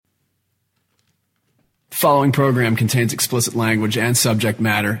Following program contains explicit language and subject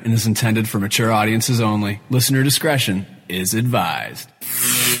matter and is intended for mature audiences only. Listener discretion is advised.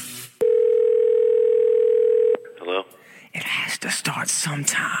 Hello? It has to start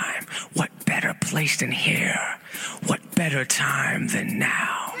sometime. What better place than here? What better time than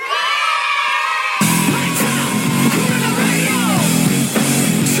now?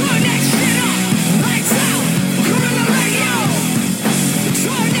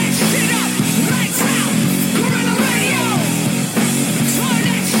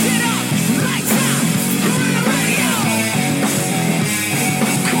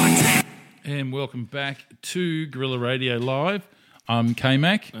 And welcome back to Guerrilla Radio Live. I'm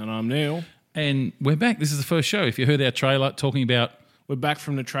K-Mac. And I'm Neil. And we're back. This is the first show. If you heard our trailer talking about... We're back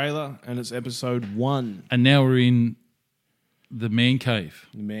from the trailer, and it's episode 1. And now we're in the man cave.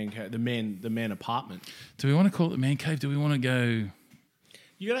 The man apartment. Do we want to call it the man cave? Do we want to go...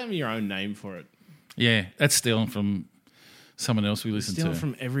 You got to have your own name for it. Yeah, that's stealing from someone else we listen Stealing to.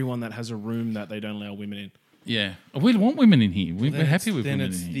 from everyone that has a room that they don't allow women in. Yeah. We want women in here. We're happy with women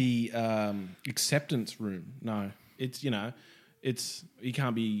in here. Then it's the acceptance room. No, it's, you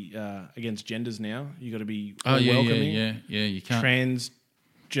can't be against genders now. You got to be welcoming. Yeah, you can't.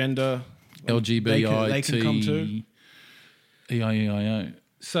 Transgender. LGBTI. They can come too. EIEIO.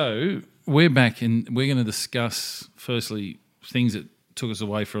 So we're back and we're going to discuss, firstly, things that took us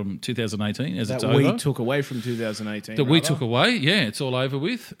away from 2018 as it's over. That we took away from 2018. That we took away, yeah, it's all over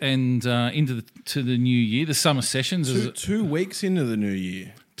with. And into the new year, the summer sessions. 2 weeks into the new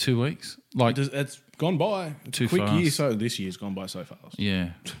year. 2 weeks? It's gone by. It's too a quick fast. year, so this year's gone by so fast.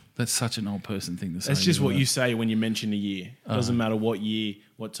 Yeah, that's such an old person thing to say. That's just isn't what it? you say when you mention a year. It doesn't matter what year,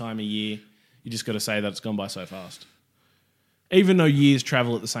 what time of year. You just got to say that it's gone by so fast. Even though years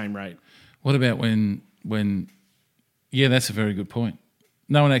travel at the same rate. What about when? Yeah, that's a very good point.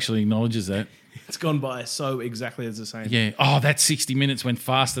 No one actually acknowledges that. It's gone by so exactly as the same. Yeah. Oh, that 60 minutes went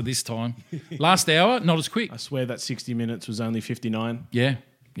faster this time. Last hour, not as quick. I swear that 60 minutes was only 59. Yeah.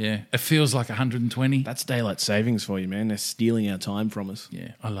 It feels like 120. That's daylight savings for you, man. They're stealing our time from us.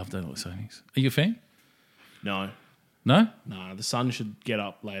 Yeah, I love daylight savings. Are you a fan? No. No? No, the sun should get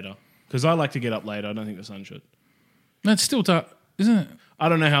up later. Because I like to get up later. I don't think the sun should. No, it's still dark, isn't it? I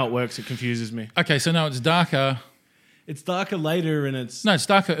don't know how it works. It confuses me. Okay, so no, it's darker. It's darker later and it's No, it's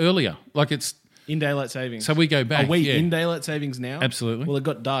darker earlier. Like it's... in daylight savings. So we go back. Are we yeah. in daylight savings now? Absolutely. Well, it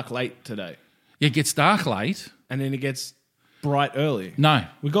got dark late today. Yeah, it gets dark late. And then it gets bright early. No.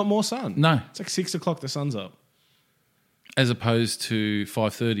 We got more sun. No. It's like 6 o'clock the sun's up. As opposed to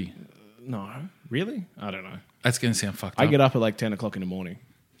 5:30. No. Really? I don't know. That's going to sound fucked I up. get up at like 10 o'clock in the morning.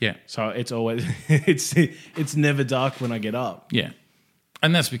 Yeah. So it's always, it's never dark when I get up. Yeah.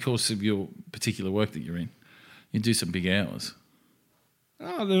 And that's because of your particular work that you're in. You do some big hours.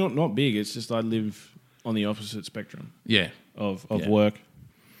 No, they're not big. It's just I live on the opposite spectrum Yeah. of Yeah. work.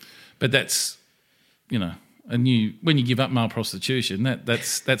 But that's, when you give up male prostitution,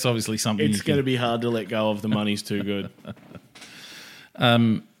 that's obviously something It's going to be hard to let go of. The money's too good.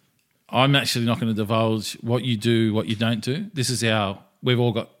 I'm actually not going to divulge what you do, what you don't do. We've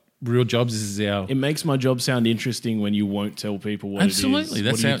all got real jobs. This is our... It makes my job sound interesting when you won't tell people what Absolutely, it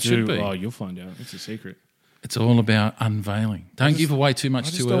is. that's What do how you it should do? be. Oh, you'll find out. It's a secret. It's all about unveiling. Don't give away too much I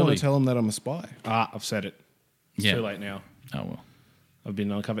just too don't early. want to tell them that I'm a spy. I've said it. It's Yeah. too late now. Oh, well. I've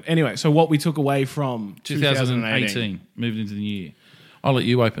been uncovered. Anyway, so what we took away from 2018, moved into the new year. I'll let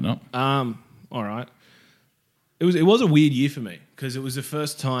you open up. All right. It was a weird year for me because it was the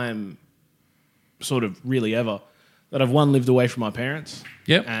first time, sort of really ever, that I've one lived away from my parents.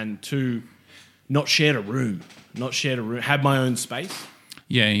 Yep. And two, not shared a room, had my own space.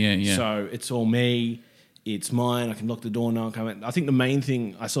 Yeah. So it's all me. It's mine. I can lock the door. No one come in. I think the main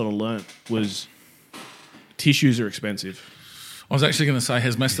thing I sort of learnt was tissues are expensive. I was actually going to say,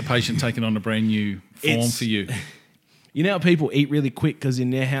 has masturbation taken on a brand new form for you? You know how people eat really quick because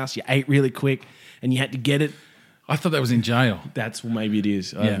in their house you ate really quick and you had to get it? I thought that was in jail. Maybe it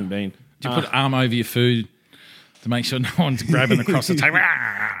is. I haven't been. Do you put an arm over your food to make sure no one's grabbing across the table?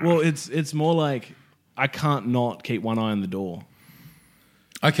 Well, it's more like I can't not keep one eye on the door.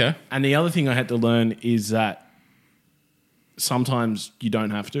 Okay. And the other thing I had to learn is that sometimes you don't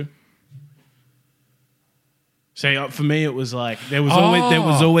have to. So for me, it was like there was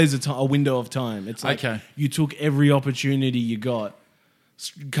always a window of time. It's like you took every opportunity you got.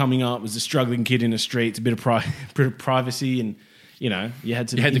 Coming up as a struggling kid in the streets, a bit of privacy, and you had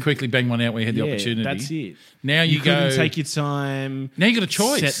to quickly bang one out where you had the opportunity. That's it. Now you go couldn't take your time. Now you got a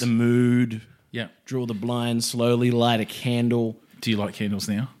choice. Set the mood. Yeah. Draw the blinds slowly. Light a candle. Do you like candles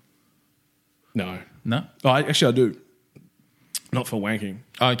now? No. No. Oh, actually, I do. Not for wanking.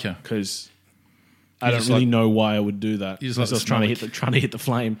 Okay. Because I don't really know why I would do that. You just I like was trying to hit the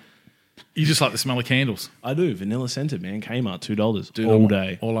flame. You just like the smell of candles. I do. Vanilla scented, man. Kmart, $2 all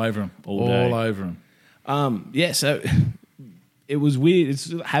day. All over them. All day. All over them. Yeah, so it was weird.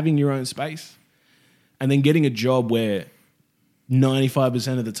 It's having your own space and then getting a job where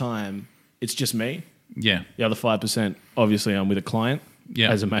 95% of the time it's just me. Yeah. The other 5%, obviously, I'm with a client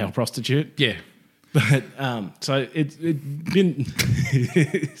as a male prostitute. Yeah. But so it's been.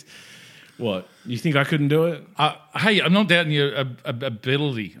 What? You think I couldn't do it? Hey, I'm not doubting your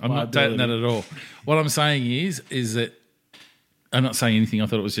ability. I'm not doubting that at all. What I'm saying is that I'm not saying anything. I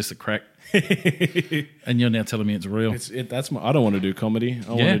thought it was just a crack, and you're now telling me it's real. I don't want to do comedy.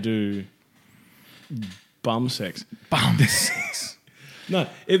 I want to do bum sex. Bum sex. No,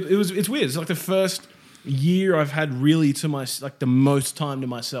 it's weird. It's like the first year I've had really the most time to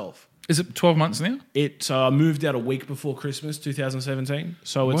myself. Is it 12 months now? I moved out a week before Christmas, 2017.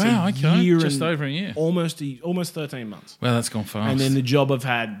 So it's year just over a year, almost 13 months. Wow, that's gone fast. And then the job I've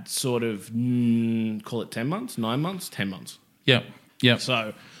had sort of call it 10 months, 9 months, 10 months. Yeah, yeah.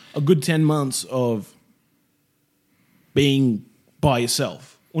 So a good 10 months of being by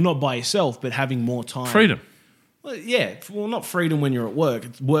yourself, or not by yourself, but having more time, freedom. Well, yeah, well, not freedom when you're at work.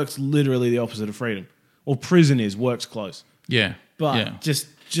 Work's literally the opposite of freedom. Or prison is. Work's close. Yeah, but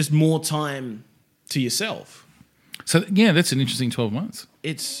just more time to yourself. So yeah, that's an interesting 12 months.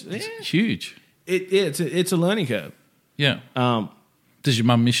 It's huge. It's a learning curve. Yeah. Does your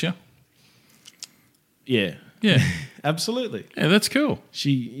mum miss you? Yeah. Yeah. Absolutely. Yeah, that's cool.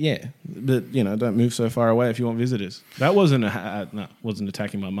 But don't move so far away if you want visitors. That wasn't wasn't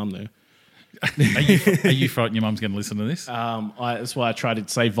attacking my mum though. Are you frightened your mum's going to listen to this? That's why I tried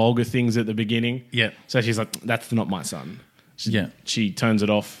to say vulgar things at the beginning. Yeah. So she's like, "That's not my son." Yeah. She turns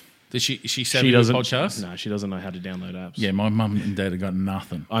it off. Does she savvy with podcasts? No, she doesn't know how to download apps. Yeah, my mum and dad have got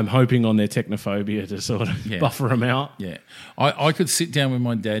nothing. I'm hoping on their technophobia to sort of buffer them out. Yeah. I could sit down with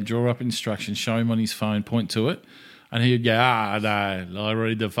my dad, draw up instructions, show him on his phone, point to it, and he'd go, no, I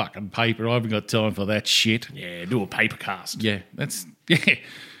read the fucking paper. I haven't got time for that shit. Yeah, do a paper cast. Yeah,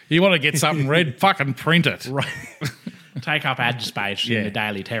 You want to get something read, fucking print it. Right. Take up ad space in the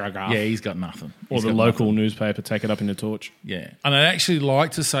Daily Telegraph. Yeah, he's got nothing. Or the local newspaper, take it up in the Torch. Yeah. And I'd actually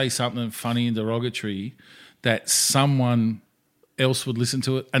like to say something funny and derogatory that someone else would listen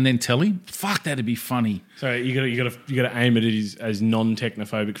to it and then tell him. Fuck, that'd be funny. So you got to aim it as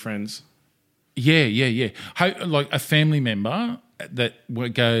non-technophobic friends. Yeah. Like a family member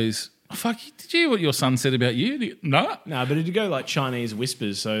that goes, oh, fuck, did you hear what your son said about you? No, but it'd go like Chinese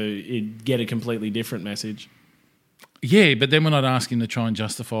whispers, so it'd get a completely different message. Yeah, but then when I'd ask him to try and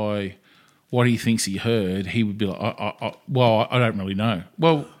justify what he thinks he heard, he would be like, I don't really know.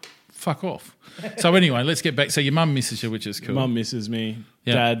 Well, fuck off. So anyway, let's get back. So your mum misses you, which is cool. Mum misses me.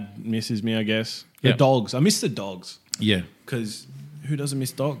 Yeah. Dad misses me, I guess. The dogs. I miss the dogs. Yeah. Because who doesn't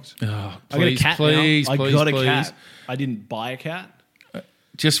miss dogs? Oh, I got a cat please, now. I got a cat. I didn't buy a cat.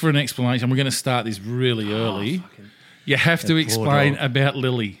 Just for an explanation, we're going to start this really early. You have to explain about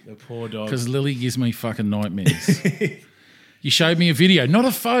Lily. The poor dog. Because Lily gives me fucking nightmares. You showed me a video, not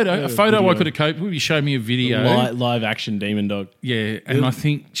a photo. A photo I could have coped with. You showed me a video. Live action demon dog. Yeah, and I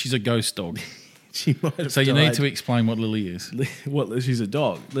think she's a ghost dog. She might have So you need to explain what Lily is. She's a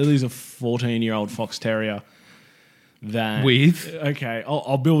dog. Lily's a 14-year-old fox terrier that... With? Okay,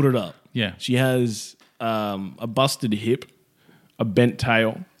 I'll build it up. Yeah. She has a busted hip, a bent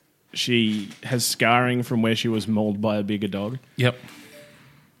tail. She has scarring from where she was mauled by a bigger dog. Yep.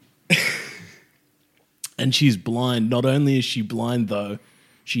 And she's blind. Not only is she blind, though,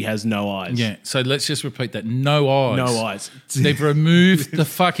 she has no eyes. Yeah, so let's just repeat that. No eyes. No eyes. They've removed the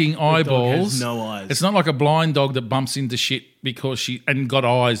fucking eyeballs. Dog has no eyes. It's not like a blind dog that bumps into shit because and got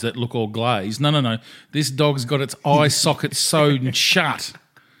eyes that look all glazed. No. This dog's got its eye socket sewn shut.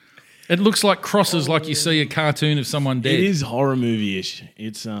 It looks like crosses, like you see a cartoon of someone dead. It is horror movie-ish.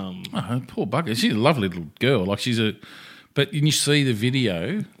 It's Oh, poor bugger. She's a lovely little girl. Like but you see the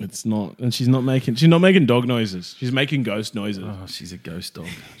video. It's not, and she's not making dog noises. She's making ghost noises. Oh, she's a ghost dog.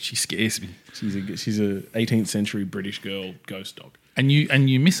 She scares me. She's a 18th century British girl ghost dog. And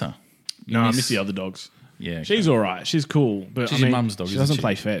you miss her. I miss the other dogs. Yeah, okay. She's all right. She's cool, but she's your mum's dog. She doesn't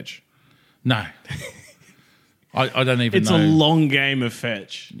play fetch. No. I don't even know. It's a long game of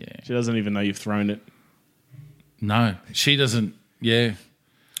fetch. Yeah. She doesn't even know you've thrown it. No, she doesn't. Yeah.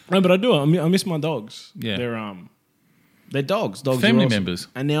 No, but I do. I miss my dogs. Yeah. They're dogs. Dogs family are awesome. members.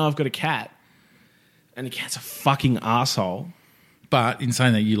 And now I've got a cat. And the cat's a fucking asshole. But in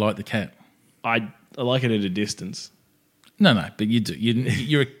saying that, you like the cat. I like it at a distance. No, but you do.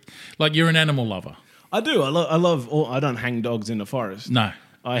 You're an animal lover. I do. I love. I don't hang dogs in the forest. No.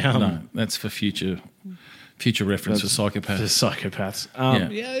 No, that's for future Future reference for psychopaths. The psychopaths.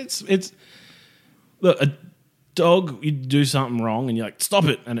 Yeah, it's look, a dog, you do something wrong and you're like, stop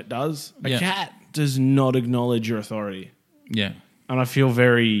it, and it does. A cat does not acknowledge your authority. Yeah. And I feel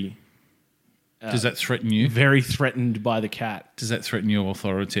very... does that threaten you? Very threatened by the cat. Does that threaten your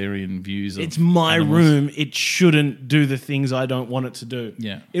authoritarian views of It's my animals? room. It shouldn't do the things I don't want it to do.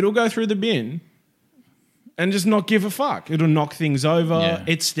 Yeah. It'll go through the bin and just not give a fuck. It'll knock things over. Yeah.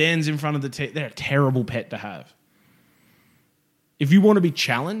 It stands in front of the... They're a terrible pet to have. If you want to be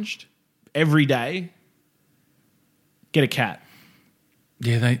challenged every day, get a cat.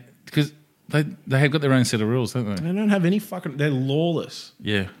 Yeah, because they have got their own set of rules, don't they? They don't have any fucking... They're lawless.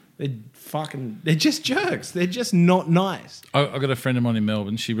 Yeah. They're just jerks. They're just not nice. I got a friend of mine in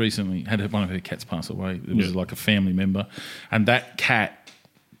Melbourne. She recently had one of her cats pass away. It was like a family member. And that cat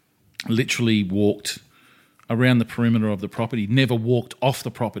literally walked around the perimeter of the property, never walked off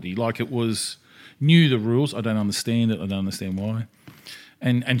the property. Like it was, knew the rules. I don't understand it. I don't understand why.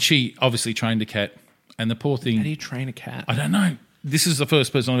 And she obviously trained a cat. And the poor thing... How do you train a cat? I don't know. This is the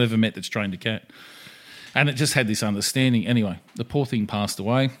first person I've ever met that's trained a cat. And it just had this understanding. Anyway, the poor thing passed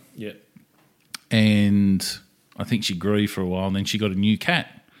away. Yeah. And I think she grew for a while, and then she got a new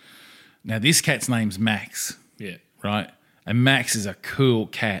cat. Now, this cat's name's Max. Yeah. Right? And Max is a cool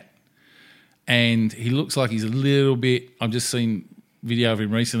cat. And he looks like he's a little bit... I've just seen video of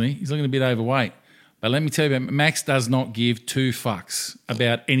him recently. He's looking a bit overweight. But let me tell you, Max does not give two fucks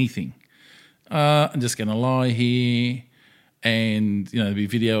about anything. I'm just going to lie here. And, there'll be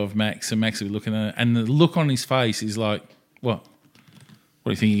video of Max, and Max will be looking at it. And the look on his face is like, what? What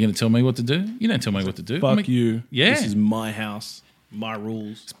do you think you're going to tell me what to do? You don't tell me what to do. Fuck you. Yeah. This is my house, my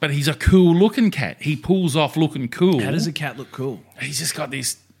rules. But he's a cool looking cat. He pulls off looking cool. How does a cat look cool? He's just got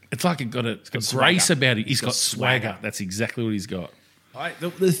this, it's like it's got grace swagger. about it. He's got swagger. That's exactly what he's got.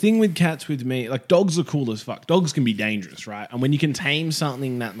 The thing with cats with me, like dogs are cool as fuck. Dogs can be dangerous, right? And when you can tame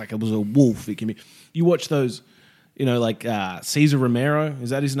something that like it was a wolf, it can be... You watch those, like Cesar Romero,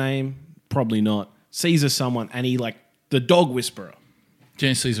 is that his name? Probably not. Cesar someone, and he like the dog whisperer. Do you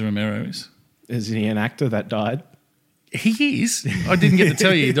know who Cesar Romero is? Is he an actor that died? He is. I didn't get to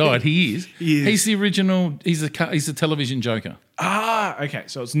tell you he died. He is. He is. He's the original. He's the television Joker. Ah, okay.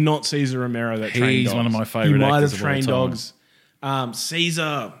 So it's not Cesar Romero that trained dogs. He's one of my favourite He might actors have of all trained time. dogs.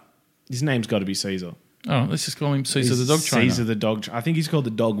 Caesar. His name's got to be Caesar. Oh, let's just call him Caesar the dog trainer. Caesar the dog. I think he's called the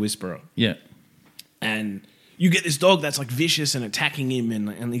dog whisperer. Yeah. And you get this dog that's like vicious and attacking him,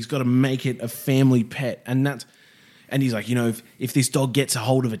 and he's got to make it a family pet, and he's like, if this dog gets a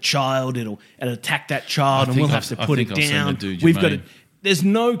hold of a child, it'll attack that child, and we'll have to put it down. We've got to. There's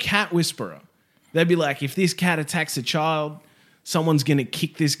no cat whisperer. They'd be like, if this cat attacks a child, someone's going to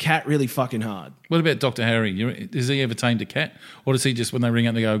kick this cat really fucking hard. What about Dr. Harry? Has he ever tamed a cat? Or does he just, when they ring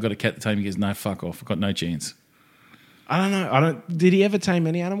up, they go, I've got a cat to tame, he goes, no, fuck off, I've got no chance? I don't know. Did he ever tame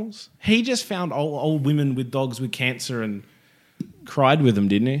any animals? He just found old women with dogs with cancer and cried with them,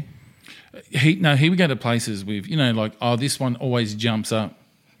 didn't he? He would go to places with, this one always jumps up.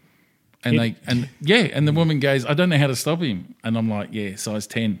 And the woman goes, I don't know how to stop him. And I'm like, yeah, size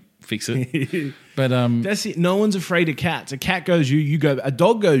 10, fix it. But that's it. No one's afraid of cats. A cat goes you go. A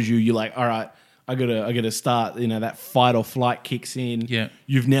dog goes you're like, all right, I gotta start. That fight or flight kicks in. Yeah.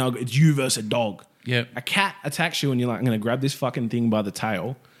 It's you versus a dog. Yeah. A cat attacks you and you're like, I'm gonna grab this fucking thing by the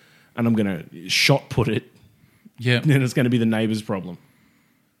tail, and I'm gonna shot put it. Yeah. Then it's gonna be the neighbor's problem.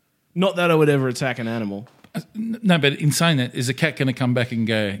 Not that I would ever attack an animal. No, but in saying that, is a cat going to come back and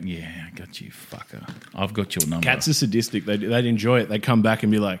go, yeah, I got you, fucker. I've got your number. Cats are sadistic. They'd enjoy it. They come back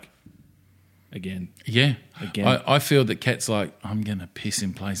and be like, again. Yeah. Again. I feel that cats like, I'm going to piss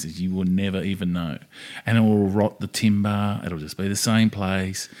in places you will never even know. And it will rot the timber. It'll just be the same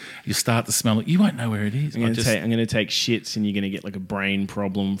place. You start to smell it. You won't know where it is. I'm going to take shits and you're going to get like a brain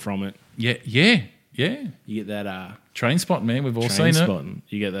problem from it. Yeah. You get that... train spot, man. We've all seen it.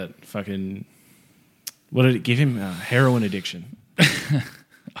 You get that fucking... What did it give him? Heroin addiction.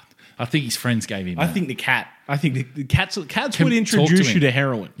 I think his friends gave him. I think the cat. I think the cats would introduce you to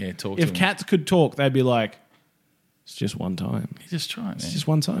heroin. Yeah, talk to him. If him. cats could talk, they'd be like, "It's just one time. You just try it, man. It's just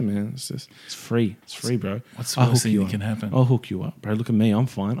one time, man. It's free. It's free, bro. What's the worst thing that can happen? I'll hook you up, bro. Look at me. I'm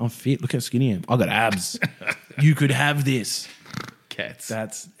fine. I'm fit. Look how skinny I am. I got abs. You could have this." Cats.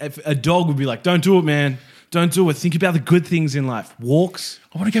 If a dog would be like, "Don't do it, man. Don't do it. Think about the good things in life. Walks.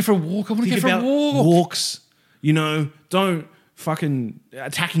 I want to go for a walk. Walks. Don't fucking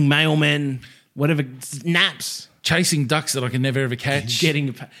attacking mailmen. Whatever. Naps. Chasing ducks that I can never ever catch.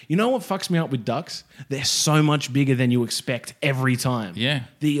 You know what fucks me up with ducks? They're so much bigger than you expect every time. Yeah.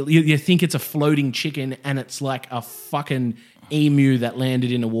 You think it's a floating chicken and it's like a fucking emu that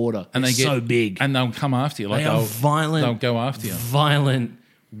landed in the water. And They're so big. And they'll come after you. Like they are violent. They'll go after you. Violent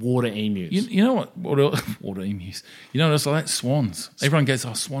water emus. You know what? Water emus. You know what else like that? Swans. Everyone goes,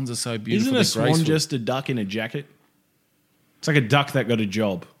 oh, swans are so beautiful. Isn't a swan graceful. just a duck in a jacket? It's like a duck that got a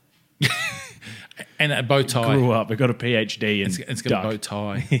job. And a bow tie. Grew up. It got a PhD in It's got duck. a bow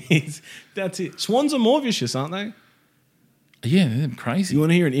tie. That's it. Swans are more vicious, aren't they? Yeah, they're crazy. You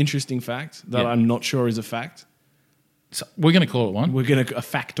want to hear an interesting fact that Yeah. I'm not sure is a fact? So we're going to call it one. We're going to a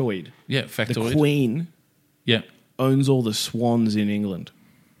factoid. Yeah, factoid. The Queen Yeah. owns all the swans in England.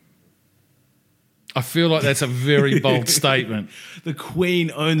 I feel like that's a very bold statement. The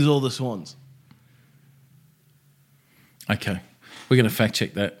Queen owns all the swans. Okay. We're going to fact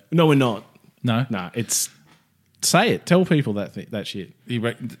check that. No, we're not. No? Nah, it's say it. Tell people that shit. You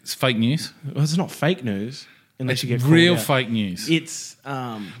reckon it's fake news? Well, it's not fake news unless It's you get called real out. fake news. It's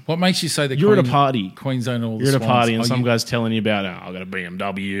What makes you say the you're Queen, at a party. Queen's own all the You're at a swans? party and Oh, some you- guy's telling you about, I got a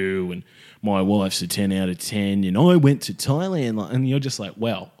BMW and my wife's a 10 out of 10 and I went to Thailand. And you're just like,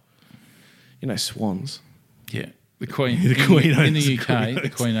 well, you know, swans. Yeah. The Queen. The Queen in owns the the UK, Queen the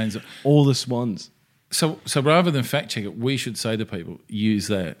Queen owns it. All the swans. So rather than fact check it, we should say to people, use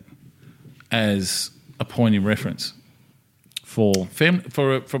that as a point of reference For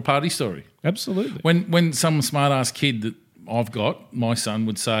for a party story. absolutely. When some smart ass kid that I've got, my son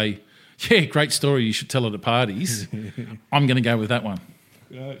would say, "Yeah, great story. You should tell it at parties." I'm going to go with that one.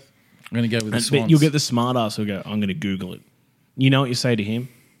 I'm going to go with the But swans. you'll get the smart ass who'll go, I'm going to Google it. You know what you say to him?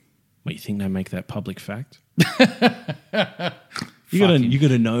 What, you think they make that public fact? you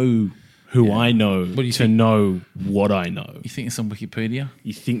gotta know who I know do you to think? know what I know. You think it's on Wikipedia?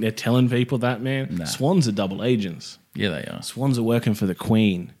 You think they're telling people that, man? Nah. Swans are double agents. Yeah, they are. Swans are working for the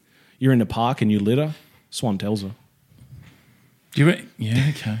Queen. You're in the park and you litter, Swan tells her. Do you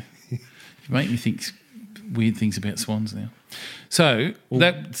yeah, okay. You make me think weird things about swans now. So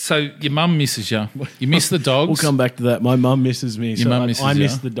your mum misses you. You miss the dogs. We'll come back to that. My mum misses me. Your mum misses I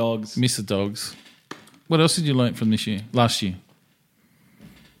miss ya. the dogs. Miss the dogs. What else did you learn from last year?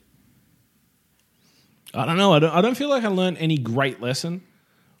 I don't know. I don't feel like I learned any great lesson,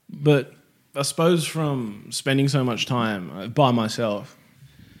 but I suppose from spending so much time by myself,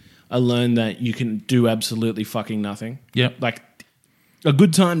 I learned that you can do absolutely fucking nothing. Yep. Like a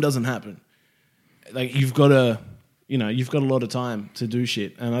good time doesn't happen. Like you've got a lot of time to do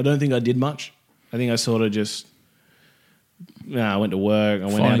shit, and I don't think I did much. I think I sort of just, I went to work. I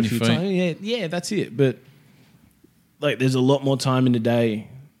went out a few times. Yeah, that's it. But like, there's a lot more time in the day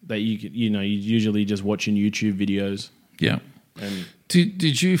that you could, you usually just watching YouTube videos. Yeah. And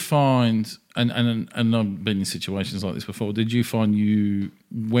Did you find, and I've been in situations like this before, did you find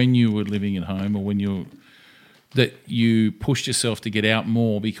when you were living at home or that you pushed yourself to get out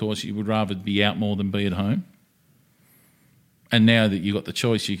more because you would rather be out more than be at home? And now that you got the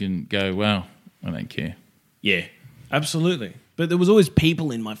choice, you can go, well, I don't care. yeah, absolutely. But there was always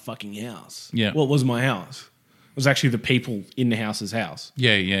people in my fucking house. Yeah. Well, it was my house. It was actually the people in the house's house.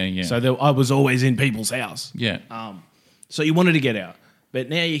 Yeah. So I was always in people's house. Yeah. So you wanted to get out. But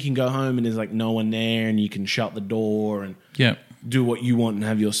now you can go home and there's like no one there and you can shut the door and Yeah. do what you want and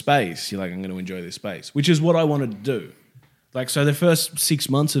have your space. You're like, I'm going to enjoy this space, which is what I wanted to do. Like, so the first 6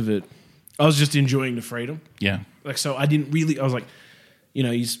 months of it, I was just enjoying the freedom. Yeah. Like, so I didn't really, I was like,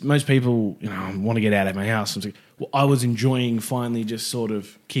 most people, want to get out of my house. I was like, well, I was enjoying finally just sort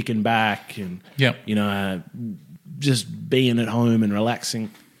of kicking back and, Yep. just being at home and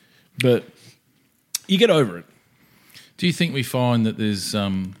relaxing. But you get over it. Do you think we find that there's,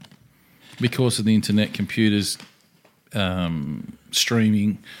 because of the internet, computers,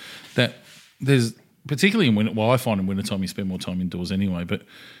 streaming, that there's, particularly in winter, well, I find in wintertime you spend more time indoors anyway, but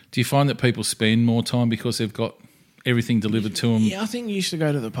do you find that people spend more time because they've got everything delivered to them? Yeah, I think you used to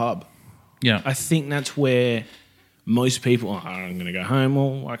go to the pub. Yeah. I think that's where most people, I'm going to go home.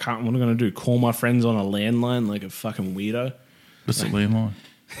 Well, I can't. What am I going to do? Call my friends on a landline like a fucking weirdo? What's a landline?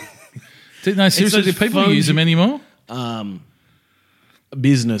 No, seriously, do those people phones use them anymore?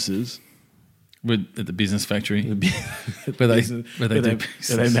 Businesses. At the business factory? where they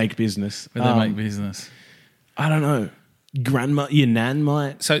make business. Where they make business. I don't know. Grandma, your nan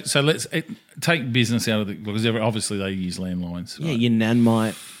might. So let's take business out of the, because obviously they use landlines. Yeah, right? your nan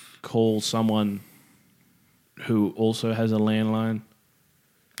might call someone who also has a landline.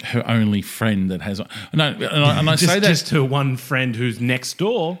 Her only friend that has one. No, and I say that just to one friend who's next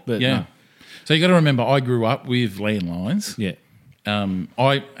door. But yeah. no. So you got to remember, I grew up with landlines. Yeah.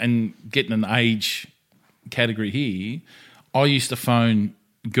 And getting an age category here, I used to phone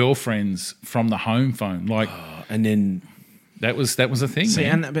girlfriends from the home phone, like And then That was a thing. See,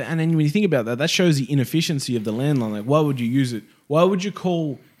 man. and then when you think about that, that shows the inefficiency of the landline. Like, why would you use it? Why would you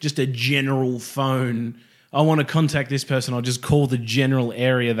call just a general phone? I want to contact this person. I'll just call the general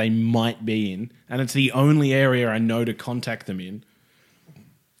area they might be in, and it's the only area I know to contact them in.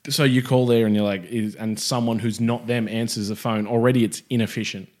 So you call there, and you're like, and someone who's not them answers the phone. Already, it's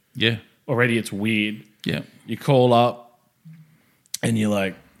inefficient. Yeah. Already, it's weird. Yeah. You call up, and you're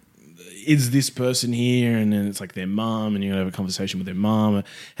like, is this person here? And then it's like their mom, and you're going to have a conversation with their mom.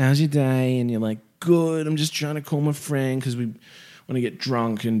 How's your day? And you're like, good. I'm just trying to call my friend because we want to get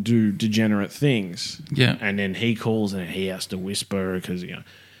drunk and do degenerate things. Yeah. And then he calls and he has to whisper because,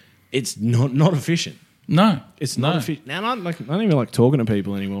 it's not efficient. No. It's not efficient. Now, I don't even like talking to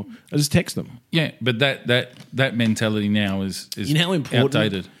people anymore. I just text them. Yeah, but that mentality now is how important,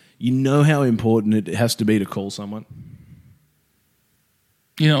 outdated. You know how important it has to be to call someone?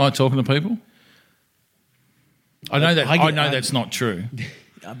 You don't like talking to people? I know that's not true.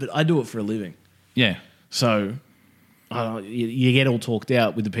 But I do it for a living. Yeah. So you get all talked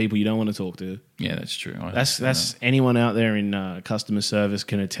out with the people you don't want to talk to. Yeah, that's true. That's anyone out there in customer service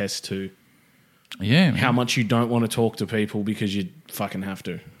can attest to. Yeah, man. How much you don't want to talk to people because you fucking have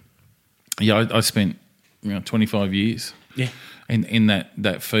to. Yeah, I spent 25 years. Yeah. In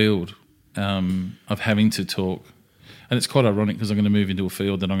that field of having to talk. And it's quite ironic because I'm going to move into a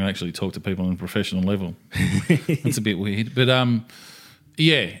field that I'm going to actually talk to people on a professional level. It's a bit weird. But,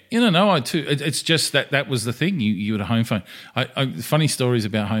 yeah, it's just that was the thing. You had a home phone. Funny stories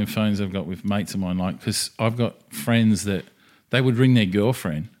about home phones I've got with mates of mine, like, because I've got friends that they would ring their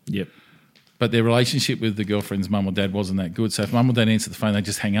girlfriend. Yep. But their relationship with the girlfriend's mum or dad wasn't that good. So if mum or dad answered the phone, they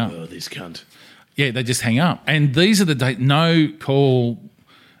just hang up. Oh, this cunt. Yeah, they just hang up. And these are the days, no call,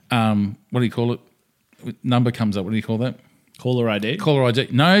 what do you call it? Number comes up. What do you call that? Caller ID? Caller ID.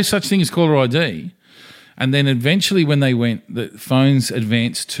 No such thing as caller ID. And then eventually when they went, the phones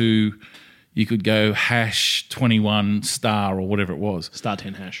advanced to, you could go #21 star or whatever it was. Star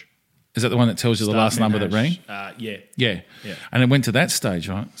 10 hash. Is that the one that tells you the last number that rang? Yeah. Yeah. And it went to that stage,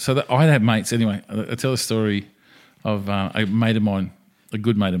 right? So I had mates. Anyway, I tell a story of a mate of mine, a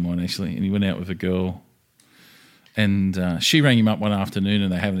good mate of mine actually, and he went out with a girl and she rang him up one afternoon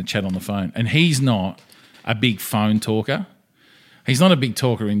and they're having a chat on the phone. And he's not a big phone talker. He's not a big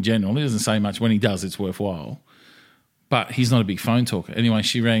talker in general. He doesn't say much. When he does, it's worthwhile. But he's not a big phone talker. Anyway,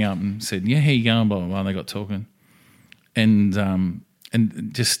 she rang up and said, yeah, how you going, blah, blah, blah. And they got talking. And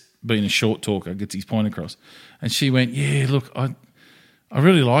just being a short talker gets his point across. And she went, yeah, look, I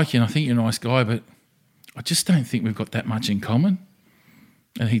really like you and I think you're a nice guy, but I just don't think we've got that much in common.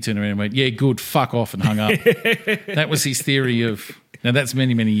 And he turned around and went, yeah, good, fuck off, and hung up. That was his theory of... Now, that's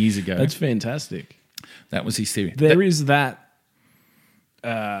many, many years ago. That's fantastic. That was his theory. There is that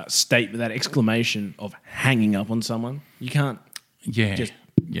statement, that exclamation of hanging up on someone. You can't just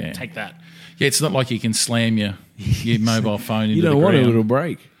take that. Yeah, it's not like you can slam your mobile phone into the ground. You don't want it, it'll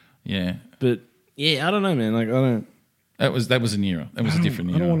break. Yeah. But, yeah, I don't know, man. Like, I don't... That was an era. That was a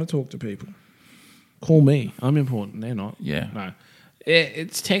different era. I don't want to talk to people. Call me. I'm important. They're not. Yeah. No.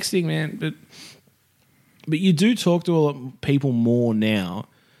 It's texting, man. But you do talk to a lot of people more now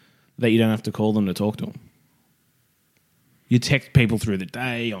that you don't have to call them to talk to them. You text people through the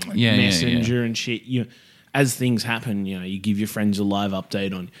day on Messenger and shit. As things happen, you give your friends a live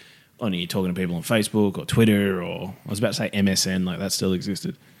update on you're talking to people on Facebook or Twitter or I was about to say MSN, like that still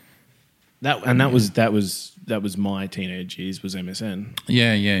existed. That was my teenage years was MSN.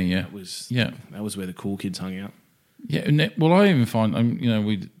 Yeah. That was where the cool kids hung out. Yeah, well, I even find,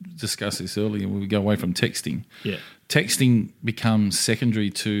 we discussed this earlier, we go away from texting. Yeah. Texting becomes secondary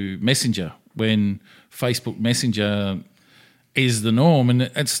to Messenger when Facebook Messenger is the norm. And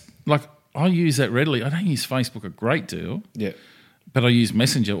it's like, I use that readily. I don't use Facebook a great deal. Yeah. But I use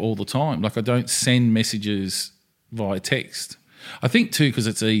Messenger all the time. Like, I don't send messages via text. I think, too, because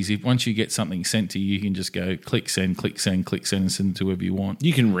it's easy. Once you get something sent to you, you can just go click send, click send, click send, and send it to whoever you want.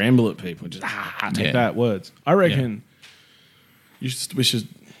 You can ramble at people. Just take that words. I reckon we should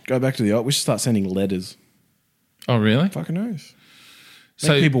go back to we should start sending letters. Oh, really? Fucking knows.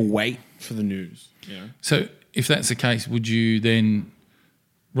 Make people wait for the news. So if that's the case, would you then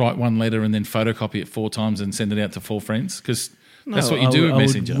write one letter and then photocopy it 4 times and send it out to 4 friends? Because that's what you do with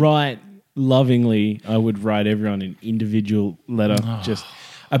Messenger. Lovingly, I would write everyone an individual letter just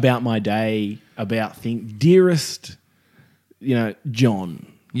about my day, about things. Dearest, John.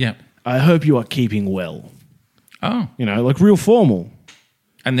 Yeah. I hope you are keeping well. Oh. Like real formal.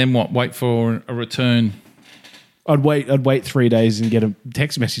 And then what? Wait for a return? I'd wait 3 days and get a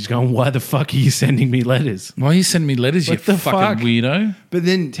text message going, why the fuck are you sending me letters? Why are you sending me letters, you fucking weirdo? But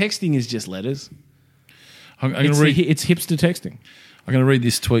then texting is just letters. I'm going to read. It's hipster texting. I'm going to read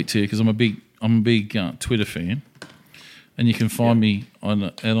this tweet to you because I'm a big Twitter fan, and you can find me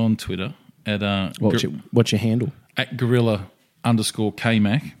on Twitter at What's your handle? at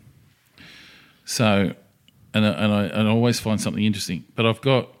gorilla_KMac. So, and I always find something interesting. But I've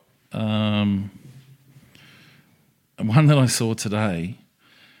got one that I saw today,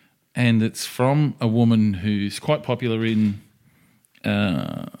 and it's from a woman who's quite popular in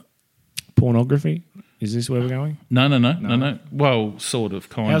Pornography? Is this where we're going? No. Well, sort of,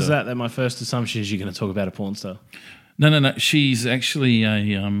 kind of. How's that? That my first assumption is you're going to talk about a porn star No. She's actually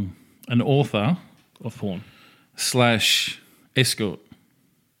an author of porn / escort.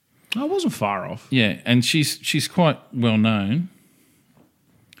 I wasn't far off. Yeah, and she's quite well known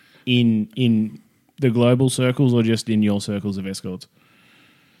in the global circles or just in your circles of escorts.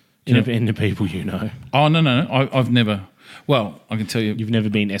 In the people you know. Oh no! I've never. Well, I can tell you, You've never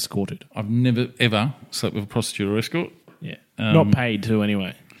been escorted. I've never ever slept with a prostitute or escort. Yeah, not paid to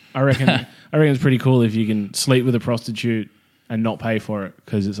anyway. I reckon it's pretty cool if you can sleep with a prostitute and not pay for it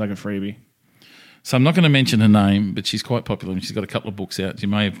because it's like a freebie. So I'm not going to mention her name, but she's quite popular and she's got a couple of books out. You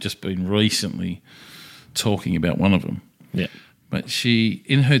may have just been recently talking about one of them. Yeah. But she,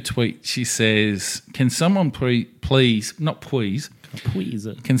 in her tweet, she says, "Can someone please,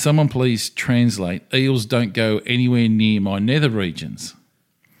 can someone please translate, eels don't go anywhere near my nether regions?"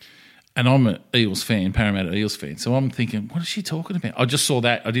 And I'm an Eels fan, Parramatta Eels fan. So I'm thinking, what is she talking about? I just saw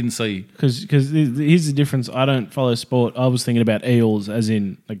that. I didn't see. Because here's the difference. I don't follow sport. I was thinking about eels as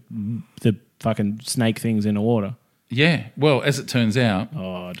in like the fucking snake things in the water. Yeah. Well, as it turns out.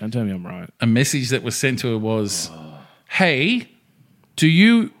 Oh, don't tell me I'm right. A message that was sent to her was, "Hey, do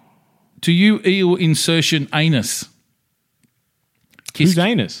you eel insertion anus?" Who's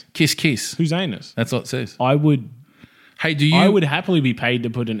anus? Kiss. Who's anus? That's what it says. I would happily be paid to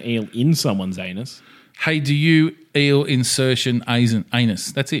put an eel in someone's anus. Hey, do you eel insertion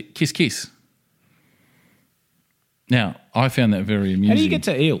anus? That's it. Kiss. Now, I found that very amusing. How do you get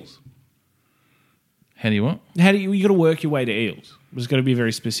to eels? How do you what? You got to work your way to eels. There's got to be a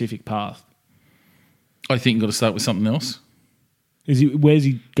very specific path. I think you've got to start with something else. Is he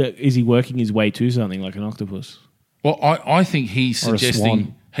working his way to something like an octopus? Well, I think he's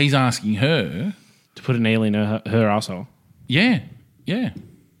suggesting, he's asking her to put an eel in her arsehole. Yeah.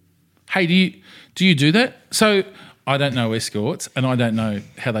 Hey, do you do that? So I don't know escorts and I don't know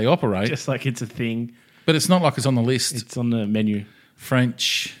how they operate. Just like it's a thing. But it's not like it's on the list. It's on the menu.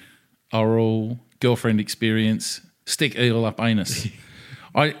 French, oral, girlfriend experience, stick eel up anus.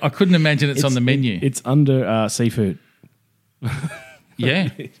 I couldn't imagine it's on the menu. It's under seafood. Yeah,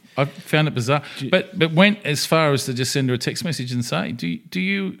 I found it bizarre. But went as far as to just send her a text message and say, do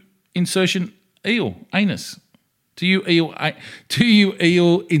you insertion eel anus? Do you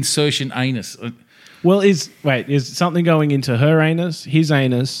eel insertion anus? Well, is something going into her anus, his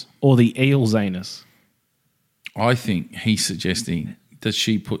anus, or the eel's anus? I think he's suggesting that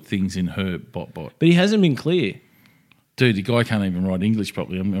she put things in her bot. But he hasn't been clear. Dude, the guy can't even write English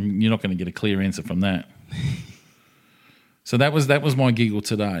properly. You're not going to get a clear answer from that. So that was my giggle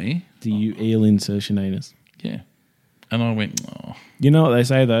today. Do you eel insertion anus? Yeah. And I went, oh. You know what they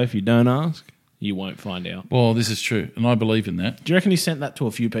say, though? If you don't ask, you won't find out. Well, this is true, and I believe in that. Do you reckon he sent that to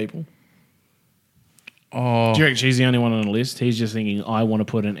a few people? Oh. Do you reckon she's the only one on the list? He's just thinking, I want to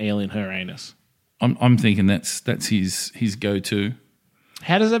put an eel in her anus. I'm thinking that's his go-to.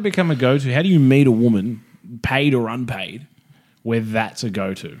 How does that become a go-to? How do you meet a woman, paid or unpaid, where that's a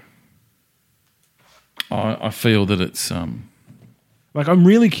go-to? I feel that it's... Like, I'm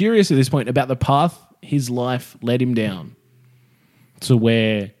really curious at this point about the path his life led him down to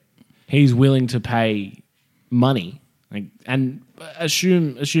where he's willing to pay money. And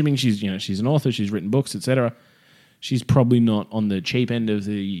assuming she's an author, she's written books, etc. She's probably not on the cheap end of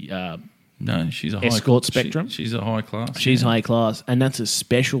the no, she's a escort spectrum. She's a high class. She's high class, and that's a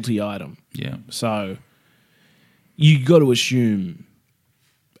specialty item. Yeah. So you got to assume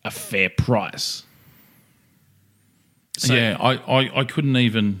a fair price. So, yeah, I couldn't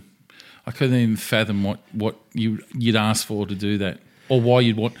even fathom what you'd ask for to do that, or why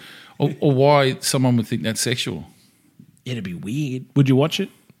you'd want, or why someone would think that's sexual. It'd be weird. Would you watch it?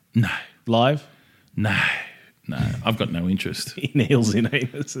 No. Live? No. I've got no interest in eels in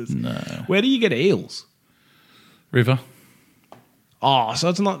anuses. No. Where do you get eels? River. Oh,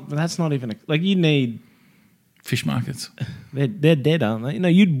 so that's not even you need fish markets. They're dead, aren't they? No,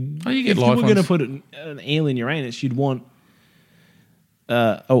 you get if you were going to put an eel in your anus, you'd want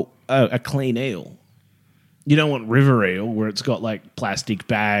a clean eel. You don't want river eel where it's got like plastic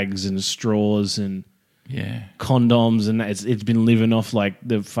bags and straws and condoms and it's been living off like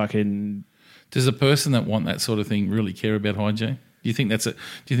the fucking Does a person that want that sort of thing really care about hygiene? Do you think that's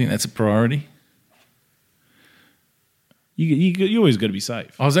a priority? You always got to be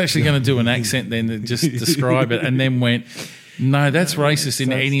safe. I was actually going to do an accent then to just describe it, and then went, no, that's racist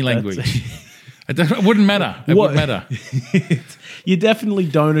in any language. It wouldn't matter. It wouldn't matter. You definitely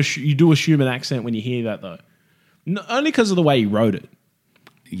don't. You do assume an accent when you hear that, though. Only because of the way he wrote it.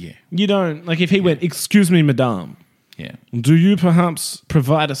 Yeah. You don't like if he went, "Excuse me, madame. Yeah. Do you perhaps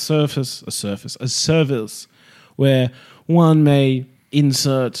provide a service where one may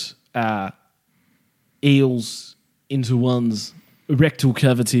insert eels into one's rectal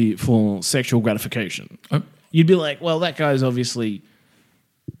cavity for sexual gratification?" You'd be like, well, that guy's obviously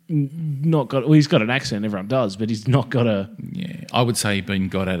not got... Well, he's got an accent, everyone does, but he's not got a... Yeah, I would say he'd been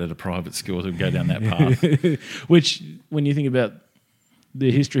got at a private school to go down that path. Which, when you think about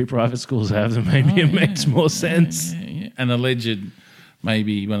the history private schools have, then maybe it makes more sense. Yeah. An alleged,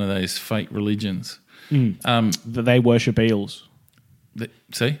 maybe one of those fake religions. That they worship eels.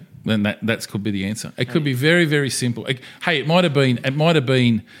 See? Then that could be the answer. It could be very, very simple. It might have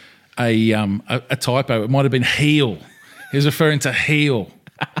been a typo. It might have been heel. He was referring to heel,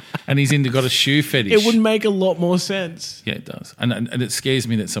 and he's got a shoe fetish. It would make a lot more sense. Yeah, it does, and it scares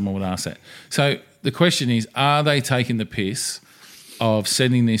me that someone would ask that. So the question is: are they taking the piss of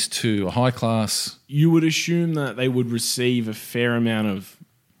sending this to a high class? You would assume that they would receive a fair amount of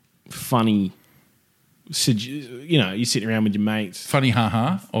funny. You're sitting around with your mates. Funny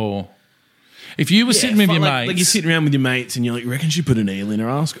ha-ha, or... If you were sitting with your mates... Like you're sitting around with your mates and you're like, you reckon she put an eel in her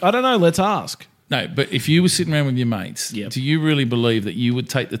ass? I don't know, let's ask. No, but if you were sitting around with your mates, do you really believe that you would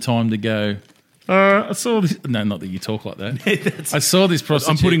take the time to go, I saw this... No, not that you talk like that. I saw this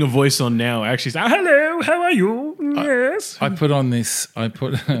prostitute... I'm putting a voice on now. I actually say, hello, how are you? Yes. I put...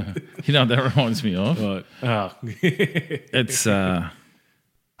 you know what that reminds me of? What? It's...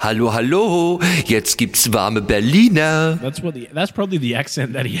 Hallo, hallo, jetzt gibt's warme Berliner. That's probably the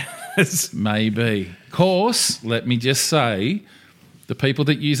accent that he has. Maybe. Of course, let me just say, the people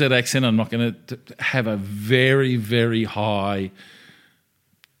that use that accent are not going to have a very, very high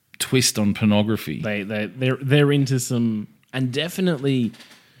twist on pornography. They're into some, and definitely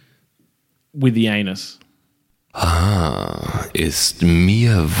with the anus. Ist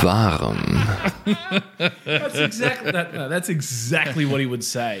mir warm. That's exactly what he would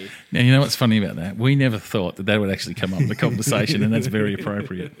say. Now, you know what's funny about that? We never thought that would actually come up in the conversation, and that's very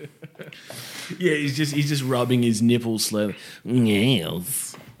appropriate. Yeah, he's just rubbing his nipples slowly.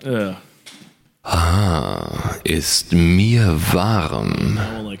 Yes. Ist mir warm.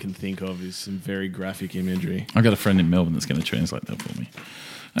 All I can think of is some very graphic imagery. I've got a friend in Melbourne that's going to translate that for me.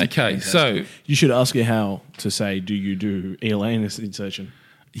 Okay, so... You should ask her how to say, do you do eel anus insertion?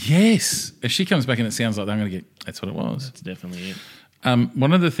 Yes. If she comes back and it sounds like I'm going to get... That's what it was. That's definitely it.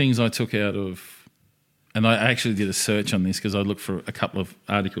 One of the things I took out of... And I actually did a search on this because I looked for a couple of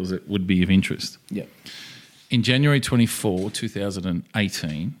articles that would be of interest. Yep. In January 24,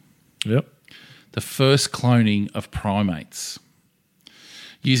 2018... Yep. The first cloning of primates.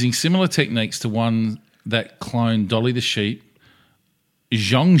 Using similar techniques to one that cloned Dolly the sheep,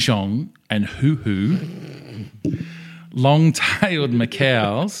 Zhong Zhong and Hu Hu, long-tailed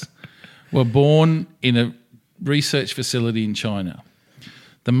macaws, were born in a research facility in China.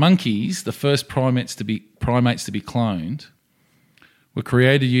 The monkeys, the first primates to be cloned, were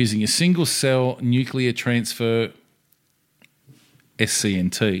created using a single-cell nuclear transfer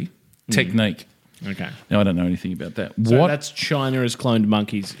SCNT technique. Okay. Now, I don't know anything about that. So that's China has cloned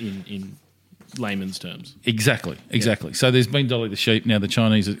monkeys in layman's terms. Exactly. So there's been Dolly the sheep. Now the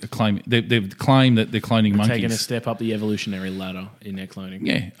Chinese are claiming they've claimed that they're cloning monkeys. Taking a step up the evolutionary ladder in their cloning.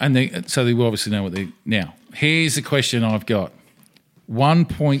 Yeah, and so they obviously know what they... Now, here's the question I've got.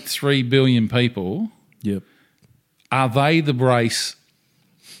 1.3 billion people... Yep. Are they the race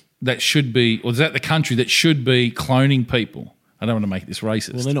that should be... Or is that the country that should be cloning people? I don't want to make this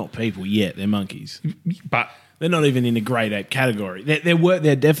racist. Well, they're not people yet. They're monkeys. But... They're not even in the grade 8 category.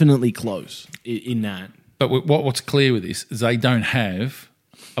 They're definitely close in that. But what's clear with this is they don't have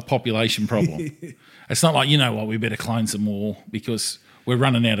a population problem. It's not like, you know what, we better clone some more because we're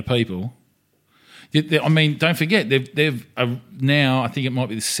running out of people. I mean, don't forget, they've now, I think it might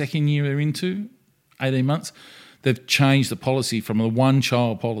be the second year they're into, 18 months, they've changed the policy from a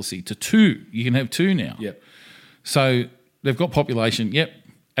one-child policy to 2. You can have 2 now. Yep. So they've got population, at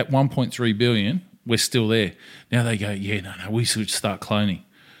 1.3 billion, we're still there. Now they go, no, we should start cloning.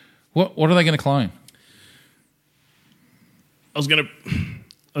 What are they going to clone? I was going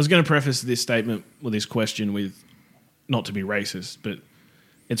to preface this statement with this question with, not to be racist, but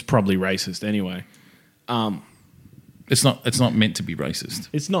it's probably racist anyway. It's not meant to be racist.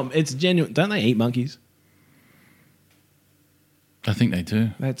 It's not. It's genuine. Don't they eat monkeys? I think they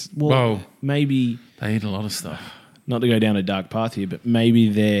do. Well, maybe they eat a lot of stuff. Not to go down a dark path here, but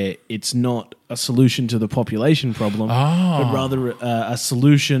maybe it's not a solution to the population problem, but rather a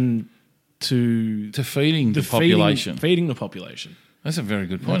solution to feeding the population. Feeding the population. That's a very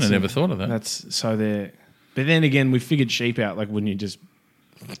good point. I never thought of that. But then again, we figured sheep out. Like, wouldn't you just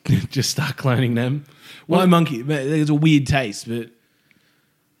start cloning them? Why monkey? It's a weird taste, but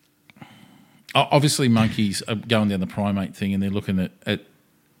obviously monkeys are going down the primate thing, and they're looking at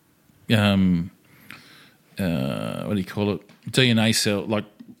what do you call it? DNA cell, like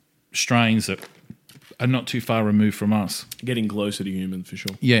strains that are not too far removed from us. Getting closer to human for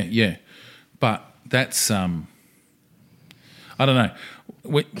sure. Yeah. But that's I don't know.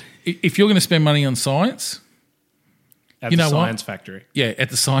 If you're going to spend money on science, at the science factory. Yeah,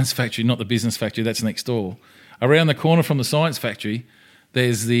 at the science factory, not the business factory. That's next door. Around the corner from the science factory,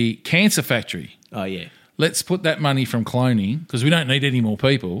 there's the cancer factory. Oh, yeah. Let's put that money from cloning, because we don't need any more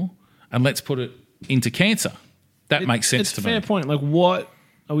people, and let's put it into cancer. That makes sense to me. It's a fair point. Like, what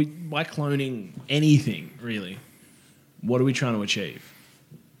are we, by cloning anything, really, what are we trying to achieve?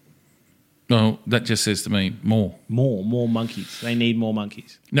 Well, that just says to me more. More monkeys. They need more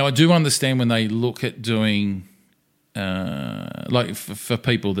monkeys. Now, I do understand when they look at doing, like for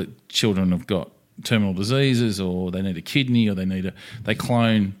people that children have got terminal diseases, or they need a kidney, or they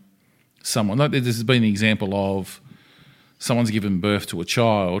clone someone. Like there's been the example of someone's given birth to a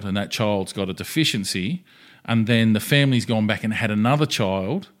child, and that child's got a deficiency, and then the family's gone back and had another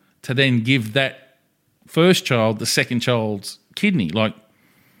child to then give that first child the second child's kidney, like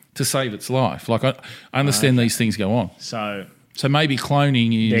to save its life. Like I understand these things go on. So maybe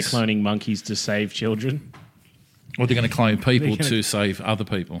cloning is... They're cloning monkeys to save children? Or they're going to clone people to save other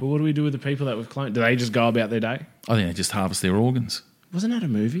people. But what do we do with the people that we've cloned? Do they just go about their day? I think they just harvest their organs. Wasn't that a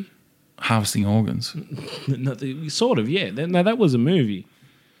movie? Harvesting organs. Sort of, yeah. No, that was a movie.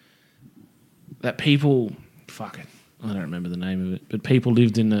 That people... Fuck it. I don't remember the name of it. But people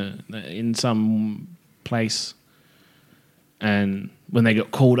lived in some place, and when they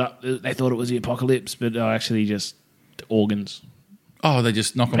got called up, they thought it was the apocalypse, but actually just organs. Oh, they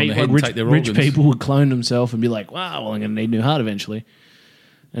just knock them on the head and take their organs. Rich people would clone themselves and be like, wow, well, I'm going to need a new heart eventually.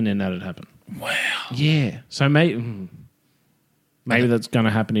 And then that would happen. Wow. Yeah. So maybe that's going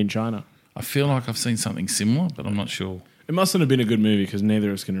to happen in China. I feel like I've seen something similar, but I'm not sure. It mustn't have been a good movie because neither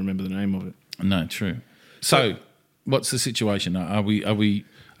of us can remember the name of it. No, true. So, what's the situation? Are we?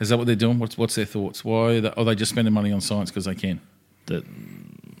 Is that what they're doing? What's their thoughts? Why are they just spending money on science because they can?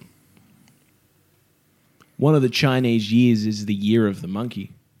 One of the Chinese years is the year of the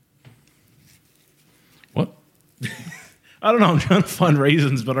monkey. What? I don't know. I'm trying to find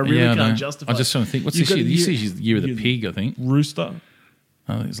reasons, but I really can't justify. I'm just trying to think. What's this year? This is the year of the pig, I think. Rooster.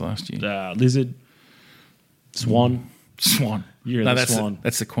 I think it was last year. Lizard. Swan. Swan. Year of the Swan.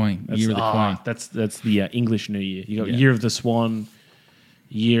 That's the Queen. Year of the Queen. That's the English New Year. You got Year of the Swan,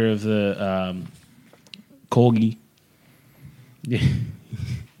 Year of the Corgi,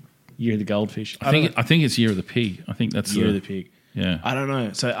 Year of the Goldfish. I think it's Year of the Pig. I think that's Year of the Pig. Yeah. I don't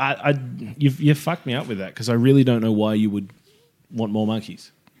know. So you fucked me up with that because I really don't know why you would want more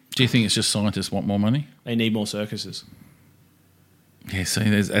monkeys. Do you think it's just scientists want more money? They need more circuses. Yeah, see,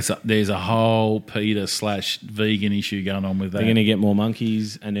 there's a whole PETA/vegan issue going on with that. They're going to get more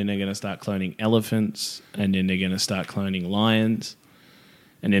monkeys, and then they're going to start cloning elephants, and then they're going to start cloning lions,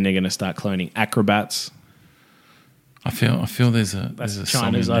 and then they're going to start cloning acrobats. I feel there's a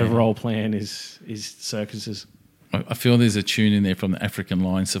China's overall plan is circuses. I feel there's a tune in there from the African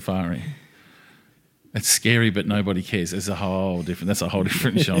Lion Safari. It's scary, but nobody cares. That's a whole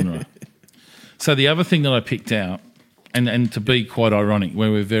different genre. So the other thing that I picked out. And to be quite ironic,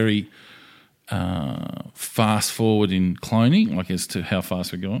 where we're very fast forward in cloning, like as to how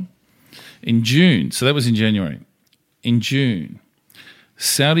fast we're going. In June, so that was in January. In June,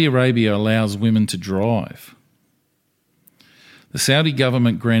 Saudi Arabia allows women to drive. The Saudi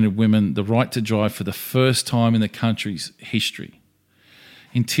government granted women the right to drive for the first time in the country's history.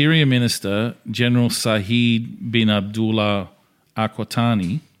 Interior Minister General Saeed bin Abdullah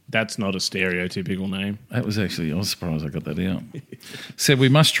Al-Qatani. That's not a stereotypical name. I was surprised I got that out. Said we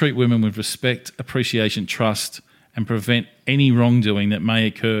must treat women with respect, appreciation, trust, and prevent any wrongdoing that may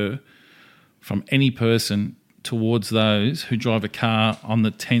occur from any person towards those who drive a car on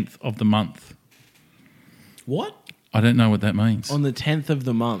the 10th of the month. What? I don't know what that means. On the 10th of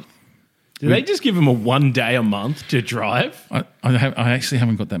the month. Do they just give them a 1 day a month to drive? I actually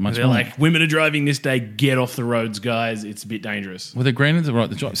haven't got that much. They're more. like, women are driving this day. Get off the roads, guys. It's a bit dangerous. Well, they're granted the right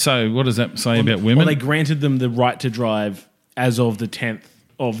to drive. So what does that say about women? Well, they granted them the right to drive as of the 10th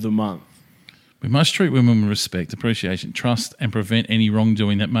of the month. We must treat women with respect, appreciation, trust, and prevent any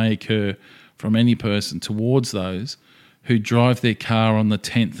wrongdoing that may occur from any person towards those who drive their car on the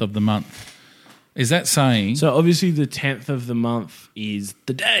 10th of the month. Is that saying... So obviously the 10th of the month is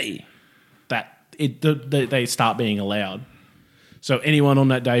the day that they start being allowed. So anyone on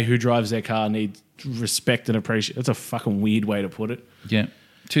that day who drives their car needs respect and appreciation. That's a fucking weird way to put it. Yeah.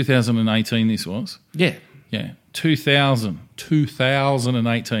 2018 this was. Yeah. Yeah.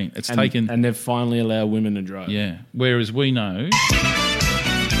 2018. It's taken... And they've finally allowed women to drive. Yeah. Whereas we know...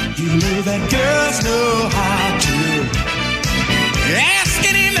 You know that girls know how to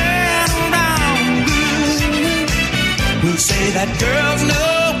ask any man around. We'll say that girls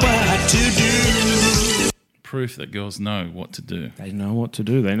know what to do. Proof that girls know what to do. They know what to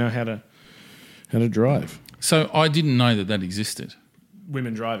do. They know how to drive. So I didn't know that existed.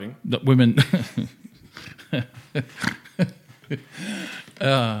 Women driving. That women...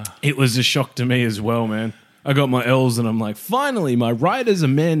 It was a shock to me as well, man. I got my L's and I'm like, finally, my right as a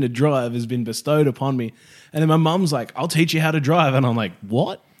man to drive has been bestowed upon me. And then my mum's like, I'll teach you how to drive. And I'm like,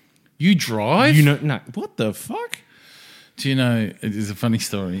 what? You drive? You know, no, what the fuck? Do you know, it is a funny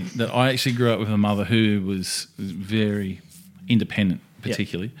story, that I actually grew up with a mother who was very independent,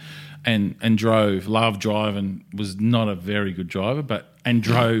 particularly, and loved driving, was not a very good driver, and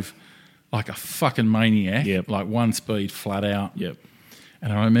drove like a fucking maniac, like one speed flat out. Yep.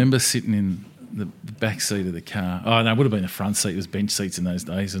 And I remember sitting in the back seat of the car. Oh, no, it would have been the front seat. It was bench seats in those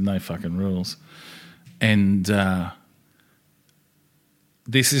days. There's no fucking rules. And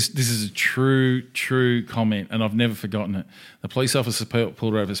this is a true comment, and I've never forgotten it. The police officer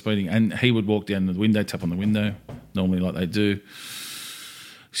pulled her over for speeding, and he would walk down the window, tap on the window, normally like they do.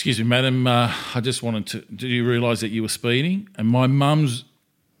 Excuse me, madam, I just wanted to... Did you realise that you were speeding? And my mum's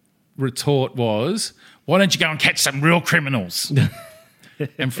retort was, why don't you go and catch some real criminals?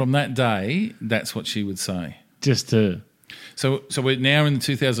 And from that day, that's what she would say. So we're now in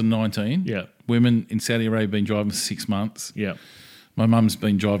 2019. Yeah. Women in Saudi Arabia have been driving for 6 months. Yeah. My mum's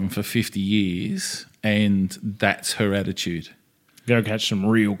been driving for 50 years, and that's her attitude. Go catch some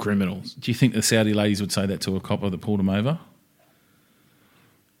real criminals. Do you think the Saudi ladies would say that to a copper that pulled them over?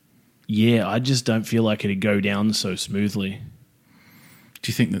 Yeah, I just don't feel like it'd go down so smoothly.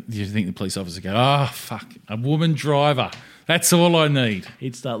 Do you think the police officer go, fuck, a woman driver. That's all I need.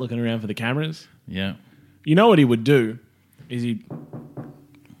 He'd start looking around for the cameras. Yeah. You know what he would do is he'd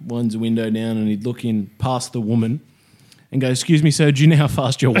wind the window down and he'd look in past the woman and go, excuse me, sir, do you know how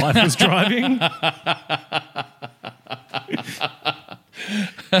fast your wife was driving?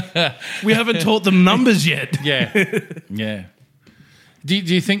 We haven't taught them numbers yet. Yeah. Yeah. Do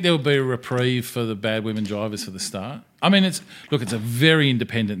you think there will be a reprieve for the bad women drivers for the start? I mean, it's a very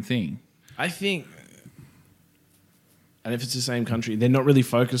independent thing. I think, and if it's the same country, they're not really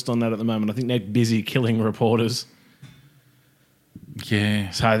focused on that at the moment. I think they're busy killing reporters. Yeah.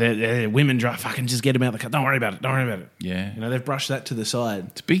 So they're women drive. Fucking just get them out of the car. Don't worry about it. Yeah. You know, they've brushed that to the side.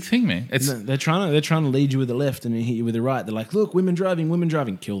 It's a big thing, man. They're trying to lead you with the left and hit you with the right. They're like, look, women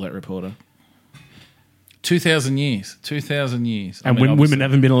driving. Kill that reporter. 2,000 years. And women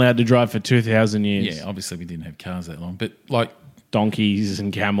haven't been allowed to drive for 2,000 years. Yeah, obviously we didn't have cars that long, but like donkeys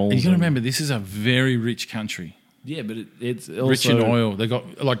and camels. And you got to remember, this is a very rich country. Yeah, but it's also rich in oil. They got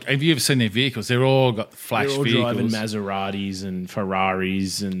have you ever seen their vehicles? They're all got flash they're all vehicles. Driving Maseratis and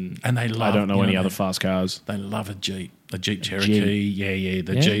Ferraris and they love. I don't know any other fast cars. They love a Jeep Cherokee. Yeah,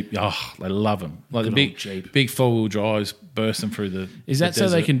 the Jeep. Oh, they love them. Like the big 4-wheel drives bursting through the. Is that the so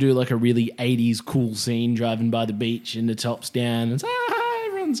they can do like a really 80s cool scene driving by the beach and the top's down and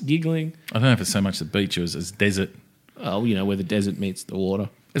everyone's giggling? I don't know if it's so much the beach as desert. Oh, you know where the desert meets the water.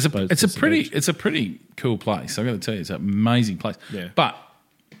 It's a pretty cool place. I've got to tell you, it's an amazing place. Yeah. But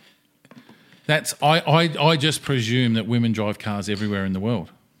that's I just presume that women drive cars everywhere in the world.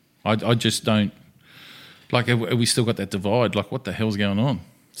 I just don't like. Have we still got that divide? Like, what the hell's going on?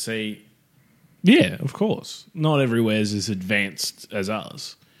 See, yeah, of course, not everywhere is as advanced as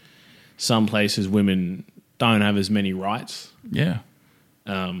us. Some places women don't have as many rights. Yeah.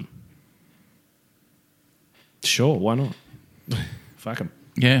 Sure, why not? Fuck them.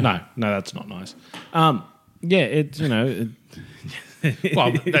 Yeah. No, that's not nice. Yeah, it's, you know...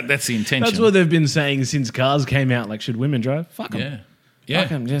 well, that's the intention. That's what they've been saying since cars came out. Like, should women drive? Fuck them. Yeah. Fuck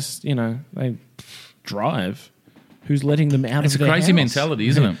them. Just, you know, they drive. Who's letting them out it's of their house? It's a crazy mentality,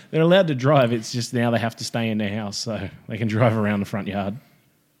 isn't it? They're allowed to drive. It's just now they have to stay in their house so they can drive around the front yard.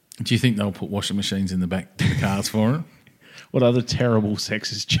 Do you think they'll put washing machines in the back of the cars for it? What other terrible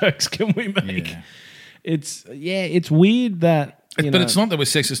sexist jokes can we make? Yeah. It's weird that. But it's not that we're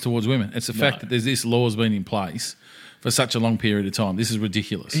sexist towards women. It's the fact that there's this law's been in place for such a long period of time. This is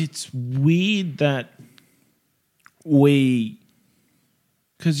ridiculous. It's weird that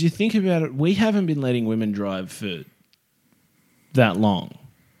because you think about it, we haven't been letting women drive for that long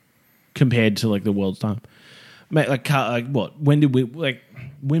compared to like the world's time. Mate, like what? When did we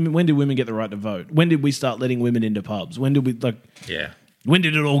women? When did women get the right to vote? When did we start letting women into pubs? When did we When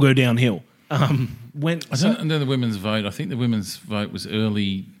did it all go downhill? I don't know the women's vote. I think the women's vote was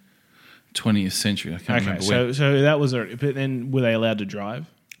early 20th century. I can't remember when. So that was already. But then were they allowed to drive?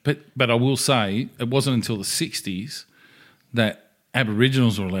 But I will say it wasn't until the 60s that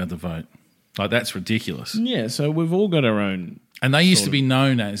Aboriginals were allowed to vote. Like, that's ridiculous. Yeah, so we've all got our own. And they used to be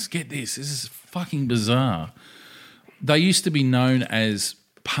known as, get this is fucking bizarre. They used to be known as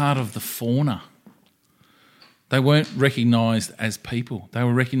part of the fauna. They weren't recognised as people. They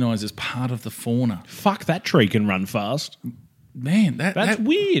were recognised as part of the fauna. Fuck, that tree can run fast. Man, that's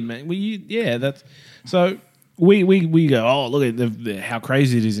weird, man. So we go, oh, look at how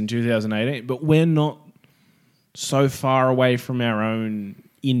crazy it is in 2018, but we're not so far away from our own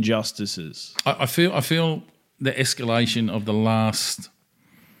injustices. I feel the escalation of the last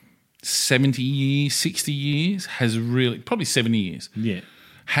 70 years, 60 years has really, probably 70 years. Yeah.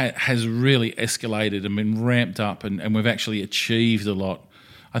 Has really escalated and been ramped up, and we've actually achieved a lot.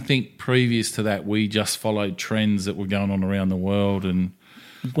 I think previous to that, we just followed trends that were going on around the world. And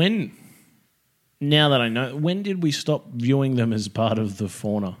now that I know, when did we stop viewing them as part of the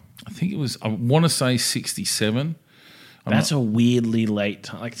fauna? I think it was, I want to say 67. That's a weirdly late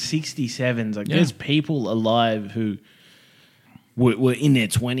time. Like 67's, like there's people alive who were in their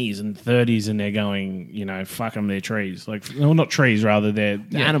 20s and 30s and they're going, fuck them, they're trees. Like, well, not trees, rather, they're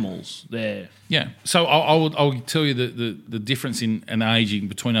animals. Yeah. So I'll tell you the difference in an aging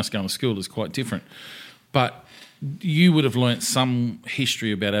between us going to school is quite different. But you would have learnt some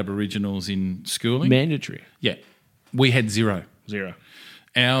history about Aboriginals in schooling. Mandatory. Yeah. We had zero.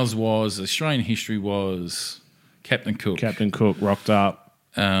 Ours was, Australian history was Captain Cook. Captain Cook rocked up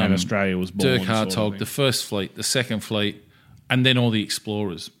and Australia was born. Dirk Hartog, the first fleet, the second fleet, and then all the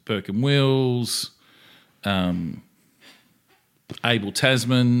explorers, Burke and Wills, Abel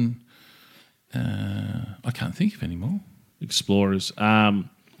Tasman. I can't think of any more. Explorers.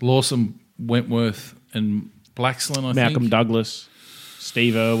 Lawson, Wentworth and Blaxland, I think. Malcolm Douglas,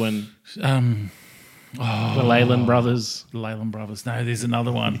 Steve Irwin, the Leyland brothers. The Leyland brothers. No, there's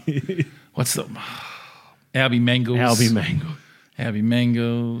another one. What's the... Albie Mangles. Albie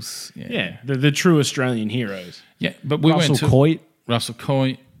Mangles. Yeah, the true Australian heroes. Yeah, but we Russell went to... Coit. Russell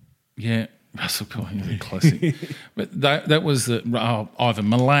Coit. Yeah, Russell Coit is a classic. But that was the... Ivan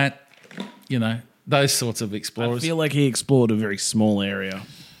Milat, those sorts of explorers. I feel like he explored a very small area.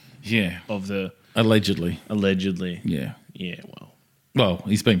 Yeah. Of the... Allegedly. Yeah. Yeah, Well,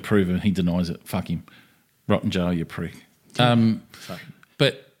 he's been proven. He denies it. Fuck him. Rotten jail, you prick.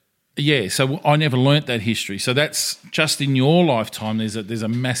 But... Yeah, so I never learnt that history. So that's just in your lifetime. There's a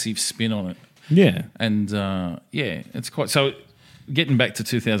massive spin on it. Yeah, and it's quite. So getting back to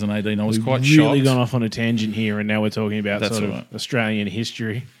 2018, I was quite shocked. Really gone off on a tangent here, and now we're talking about Australian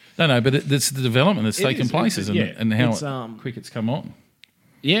history. No, but it's the development that's taken place, and how quick it's come on.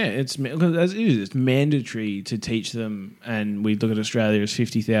 Yeah, it's mandatory to teach them, and we look at Australia as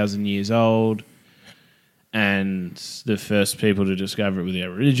 50,000 years old. And the first people to discover it were the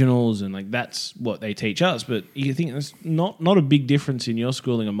Aboriginals, and that's what they teach us. But you think there's not a big difference in your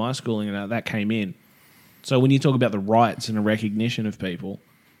schooling and my schooling, and that came in. So when you talk about the rights and the recognition of people,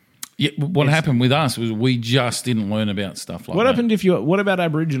 what happened with us was we just didn't learn about stuff like that. What happened what about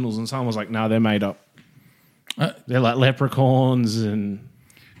Aboriginals? And someone was like, "No, they're made up. They're like leprechauns." And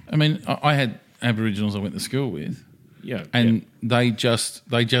I mean, I had Aboriginals I went to school with, they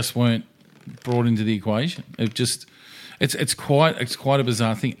just weren't brought into the equation. It's quite a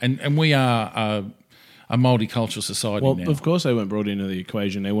bizarre thing, and we are a multicultural society now. Well, of course they weren't brought into the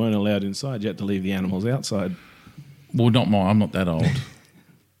equation. They weren't allowed inside. You had to leave the animals outside. Well, not mine. I'm not that old,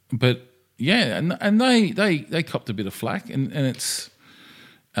 but yeah, and they copped a bit of flack, and it's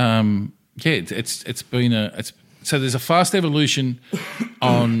it's been so there's a fast evolution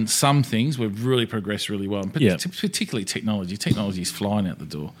on some things. We've really progressed really well, particularly technology. Technology is flying out the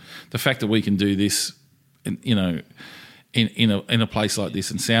door. The fact that we can do this, in a place like this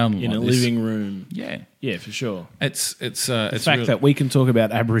and sound in like a this, living room, yeah, for sure. The fact that we can talk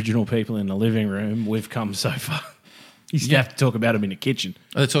about Aboriginal people in the living room, we've come so far. You used to have to talk about them in the kitchen.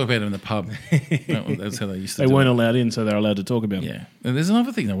 They talk about it in the pub. That's how they used to They do weren't it. allowed in, so they're allowed to talk about them. Yeah. And there's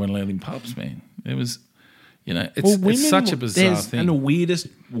another thing they weren't allowed in pubs, man. It was, it's such a bizarre thing. And the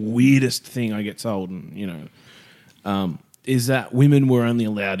weirdest thing I get told, and is that women were only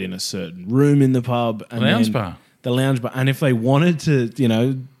allowed in a certain room in the pub, and Lounge bar. the lounge bar. And if they wanted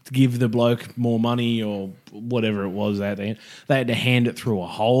to, give the bloke more money or whatever it was, they had to hand it through a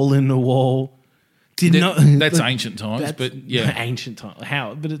hole in the wall. That's ancient times, but yeah. Ancient times.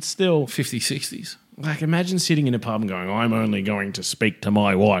 How? But it's still 50s, 60s. like, imagine sitting in a pub and going, I'm only going to speak to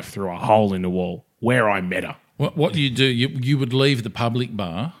my wife through a hole in the wall where I met her. What you do, you would leave the public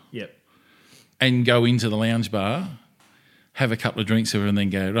bar Yep. and go into the lounge bar, have a couple of drinks with her, and then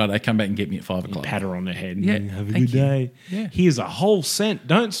go, right, I come back and get me at 5 o'clock. Pat her on the head. Yeah, And have a thank good you. day. Yeah. Here's a whole cent.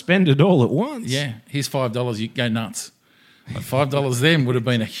 Don't spend it all at once. Yeah, here's $5. You go nuts. Like $5 then would have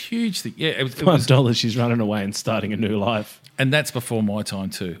been a huge thing. Yeah, it was, $5, she's running away and starting a new life. and that's before my time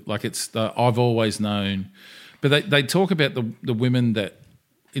too. Like I've always known, but they talk about the women that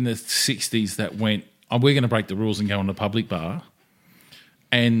in the 60s that went, oh, we're going to break the rules and go on a public bar,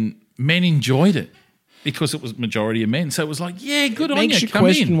 and men enjoyed it because it was majority of men. So it was like, yeah, good on you. Makes you Come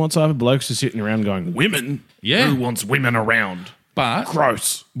question in. what type of blokes are sitting around going, women? Yeah. Who wants women around? But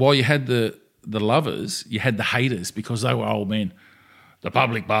Gross. while you had the lovers, you had the haters because they were old men. The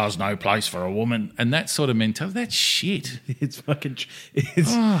public bar's no place for a woman, and that sort of mentality. That's shit. It's fucking.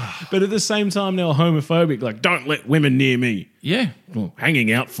 But at the same time, they're homophobic. Like, don't let women near me. Yeah, Well,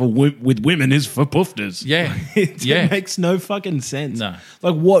 hanging out with women is for poofters. yeah, It yeah. makes no fucking sense. No.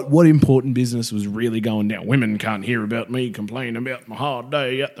 Like, what important business was really going down? Women can't hear about me complaining about my hard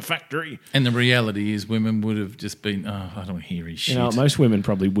day at the factory. And the reality is, women would have just been, oh, I don't want to hear his shit. Most women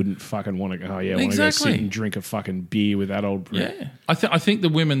probably wouldn't fucking want to go, oh, yeah, I want to go Exactly. sit and drink a fucking beer with that old prick. Yeah, I think the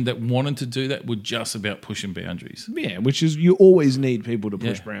women that wanted to do that were just about pushing boundaries. Yeah, which is, you always need people to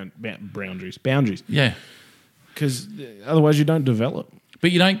push Yeah. boundaries. Yeah, Because otherwise you don't develop.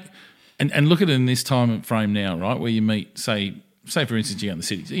 but you don't, and look at it in this time frame now, right, where you meet, say for instance, you go in the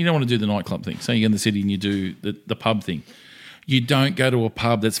city. So you don't want to do the nightclub thing. Say you go in the city and you do the pub thing. You don't go to a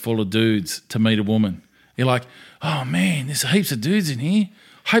pub that's full of dudes to meet a woman. You're like, oh man, there's heaps of dudes in here.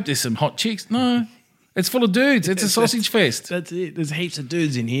 Hope there's some hot chicks. No, it's full of dudes. It's a sausage fest. That's it. There's heaps of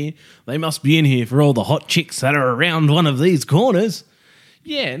dudes in here. They must be in here for all the hot chicks that are around one of these corners.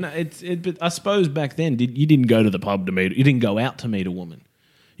 Yeah, no, but I suppose back then you didn't go to the pub to meet. You didn't go out to meet a woman.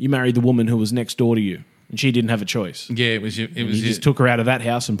 You married the woman who was next door to you, and she didn't have a choice. Yeah, it was. You Just took her out of that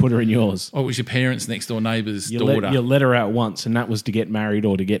house and put her in yours. Oh, it was your parents' next door neighbour's You daughter. let, you let her out once, and that was to get married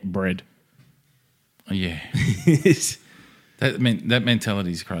or to get bread. Yeah, It's that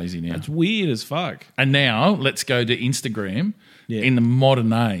mentality is crazy now. weird as fuck. And now let's go to Instagram. Yeah. In the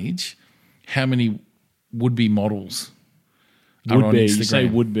modern age, how many would-be models are Would on be. Instagram? You say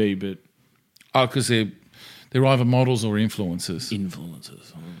would be, but Oh, because they're either models or influencers.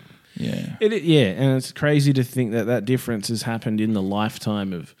 influencers. Yeah, Yeah, and it's crazy to think that difference has happened in the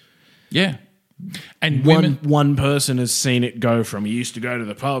lifetime of yeah. And women, one person has seen it go from you used to go to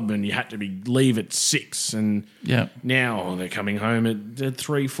the pub and you had to leave at 6, and yeah. now they're coming home at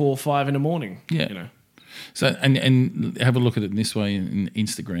 3, 4, 5 in the morning. Yeah. You know. So and have a look at it this way in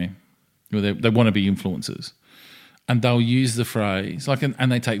Instagram, where they want to be influencers, and they'll use the phrase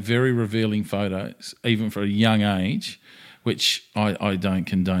and they take very revealing photos, even for a young age, which I don't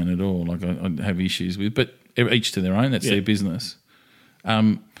condone at all. Like I have issues with, but each to their own. That's their business.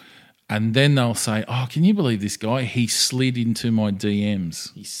 And then they'll say, "Oh, can you believe this guy? He slid into my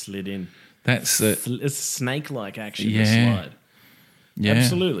DMs." He slid in. That's It's a snake-like action to Yeah. slide. yeah.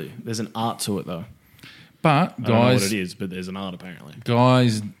 Absolutely. There's an art to it, though. But I don't know what guys, it is, but there's an art apparently.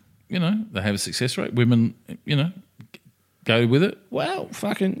 guys, they have a success rate. Women, go with it. Well,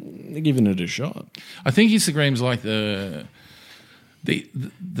 fucking, they're giving it a shot. I think Instagram's like the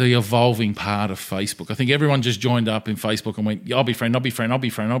evolving part of Facebook. I think everyone just joined up in Facebook and went, I'll be friend, I'll be friend, I'll be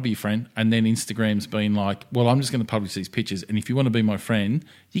friend, I'll be friend. And then Instagram's been like, well, I'm just going to publish these pictures, and if you want to be my friend,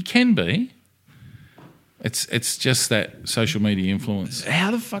 you can be. It's just that social media influence.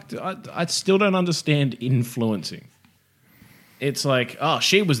 How the fuck I still don't understand influencing. It's like, oh,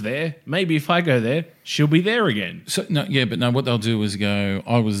 she was there. Maybe if I go there, she'll be there again. So what they'll do is go,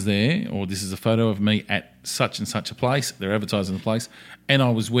 I was there, or this is a photo of me at such and such a place. They're advertising the place, and I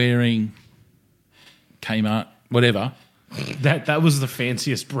was wearing Kmart, whatever. That was the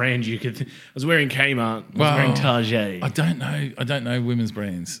fanciest brand you could. I was wearing Kmart. I was wearing Target. I don't know women's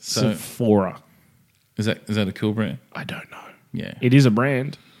brands. So Sephora. is that a cool brand? I don't know. Yeah. It is a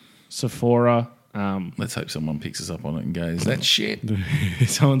brand. Sephora. Let's hope someone picks us up on it and goes, that's shit.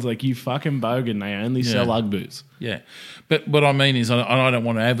 Someone's like, you fucking bogan, they only sell Ugg boots. Yeah. But what I mean is I don't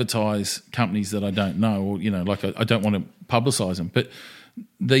want to advertise companies that I don't know, or, like I don't want to publicise them. But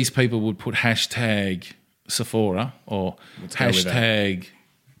these people would put hashtag Sephora or hashtag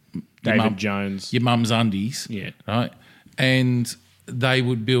David Jones. Your mum's undies. Yeah. Right? And they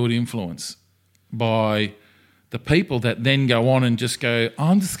would build influence by the people that then go on and just go,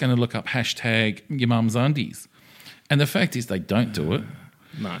 I'm just going to look up hashtag your mum's undies. And the fact is they don't do it.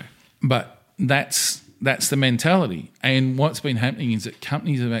 No. But that's the mentality. And what's been happening is that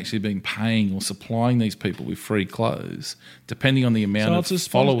companies have actually been paying or supplying these people with free clothes, depending on the amount of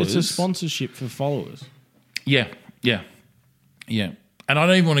followers. It's a sponsorship for followers. Yeah. And I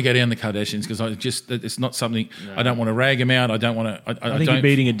don't even want to go down the Kardashians because it's not something. No. I don't want to rag them out. I don't want to. I think you're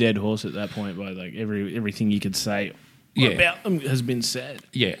beating a dead horse at that point by like everything you could say about them has been said.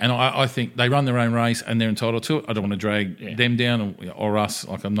 Yeah, and I think they run their own race and they're entitled to it. I don't want to drag them down or us.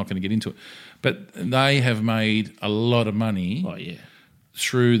 Like, I'm not going to get into it. But they have made a lot of money. Oh yeah.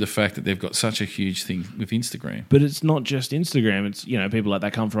 Through the fact that they've got such a huge thing with Instagram. But it's not just Instagram. It's people like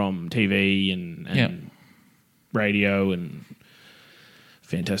that come from TV and radio and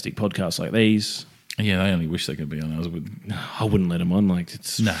fantastic podcasts like these. Yeah, they only wish they could be on ours. I wouldn't let them on. Like,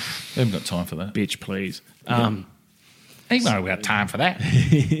 it's no, they haven't got time for that. Bitch, please. Ain't no got time for that.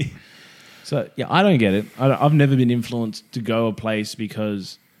 So yeah, I don't get it. I've never been influenced to go a place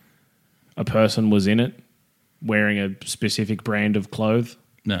because a person was in it wearing a specific brand of clothes.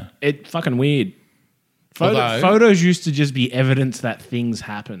 No, it's fucking weird. Photos used to just be evidence that things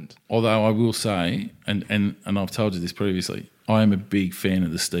happened. Although I will say, and I've told you this previously, I am a big fan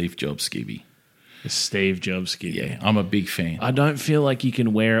of the Steve Jobs skivvy. The Steve Jobs skivvy. Yeah, I'm a big fan. I don't feel like you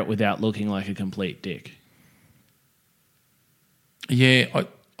can wear it without looking like a complete dick. Yeah,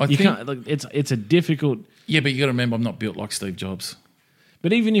 I you think... can't, like, it's a difficult... Yeah, but you got to remember I'm not built like Steve Jobs.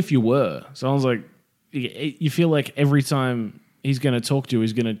 But even if you were, someone's like... You feel like every time he's going to talk to you,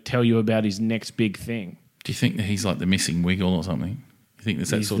 he's going to tell you about his next big thing. Do you think that he's like the missing Wiggle or something? You think there's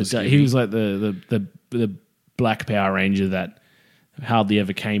that sort of skivvy? He was like the Black Power Ranger that hardly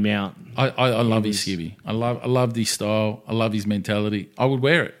ever came out. I love his skivvy. I love his style. I love his mentality. I would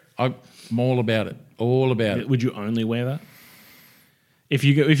wear it. I'm all about it. All about it. Would you only wear that? If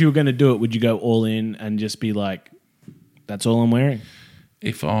you were going to do it, would you go all in and just be like, that's all I'm wearing?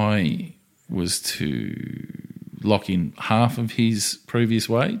 If I was to lock in half of his previous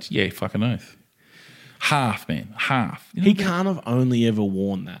wage, yeah, fucking oath. Half, man. Half. He can't have only ever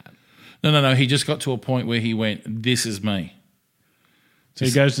worn that. No. He just got to a point where he went, this is me. So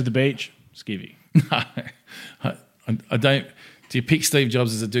he goes to the beach, skivvy. No. I don't. Do you pick Steve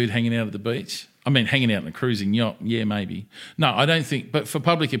Jobs as a dude hanging out at the beach? I mean, hanging out in a cruising yacht. Yeah, maybe. No, I don't think. But for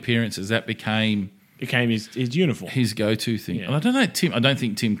public appearances, that became his uniform. His go-to thing. Yeah. And I don't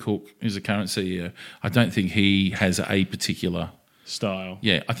think Tim Cook, who's the current CEO, I don't think he has a particular... style.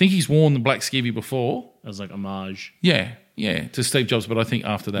 Yeah, I think he's worn the black skivvy before. As like homage. Yeah, to Steve Jobs, but I think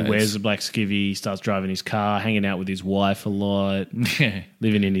after that... He wears the black skivvy, starts driving his car, hanging out with his wife a lot,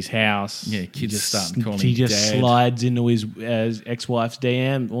 living in his house. Yeah, kids starting calling him He just dad. slides into his ex-wife's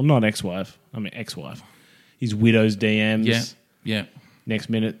DM. Well, not ex-wife. I mean ex-wife. His widow's DMs. Yeah. Next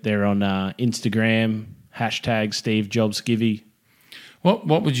minute, they're on Instagram, hashtag Steve Jobs skivvy.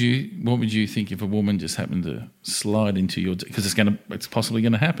 What would you think if a woman just happened to slide into your, because it's possibly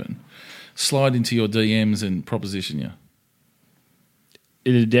gonna happen, slide into your DMs and proposition you?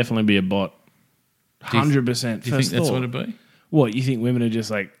 It'd definitely be a bot. 100%. Do you think that's what it'd be? What, you think women are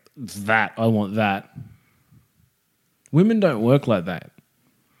just like, that, I want that? Women don't work like that.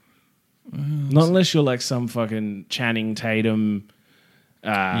 Not unless you're like some fucking Channing Tatum.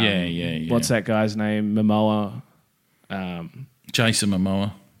 Yeah. What's that guy's name? Momoa. Jason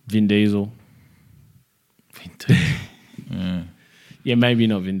Momoa. Vin Diesel. Yeah, maybe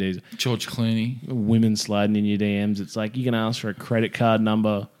not Vin Diesel. George Clooney. Women sliding in your DMs. It's like you can ask for a credit card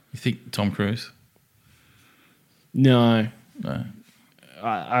number. You think Tom Cruise? No. I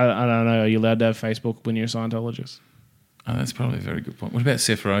don't know. Are you allowed to have Facebook when you're a Scientologist? Oh, that's probably a very good point. What about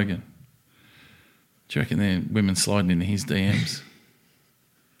Seth Rogen? Do you reckon they're women sliding into his DMs?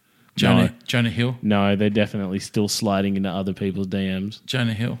 Jonah Hill? No, they're definitely still sliding into other people's DMs.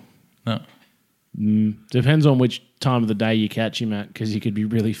 Jonah Hill? No. Depends on which time of the day you catch him at, because he could be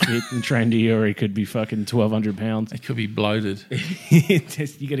really fit and trendy, or he could be fucking 1,200 pounds. He could be bloated. You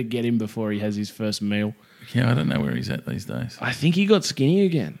got to get him before he has his first meal. Yeah, I don't know where he's at these days. I think he got skinny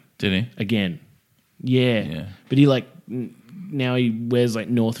again. Did he? Again. Yeah. But he now he wears like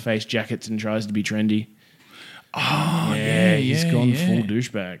North Face jackets and tries to be trendy. Oh, yeah. He's gone full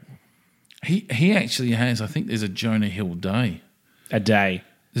douchebag. He actually has. I think there's a Jonah Hill Day. A day.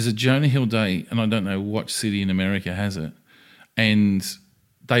 There's a Jonah Hill Day, and I don't know what city in America has it. And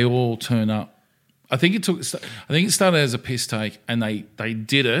they all turn up. I think it started as a piss take, and they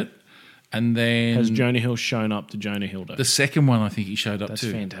did it, and then Has Jonah Hill shown up to Jonah Hill Day? the second one, I think he showed up That's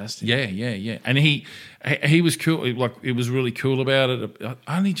too. fantastic. Yeah. And he was cool. Like, it was really cool about it.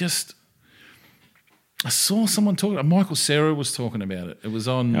 I saw someone talking. Michael Cera was talking about it. It was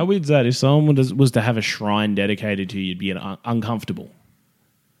on. How weird's that? If someone was to have a shrine dedicated to you, you'd be uncomfortable.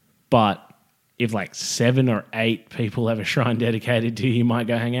 But if like 7 or 8 people have a shrine dedicated to you, you might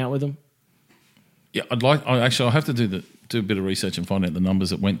go hang out with them. Yeah, I'll have to do a bit of research and find out the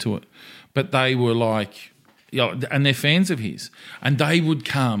numbers that went to it. But they were like, and they're fans of his, and they would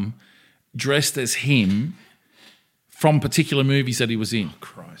come dressed as him from particular movies that he was in. Oh,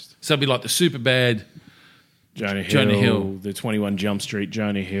 Christ! So it'd be like the Superbad Jonah Hill, the 21 Jump Street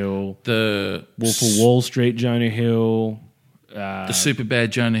Jonah Hill, the Wolf of Wall Street Jonah Hill, the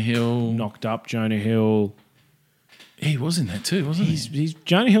Superbad Jonah Hill, Knocked Up Jonah Hill. He was in that too, wasn't he? He's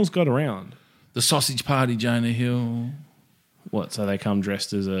Jonah Hill's got around. The Sausage Party Jonah Hill. What? So they come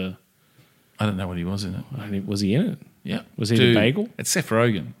dressed as a. I don't know what he was in it. Was he in it? Yeah. Was he the bagel? It's Seth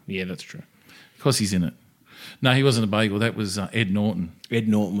Rogen. Yeah, that's true. Of course he's in it. No, he wasn't a bagel. That was Ed Norton. Ed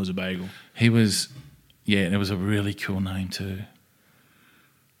Norton was a bagel. He was, yeah, and it was a really cool name too.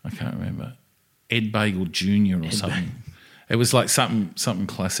 I can't remember. Ed Bagel Jr. or something. It was like something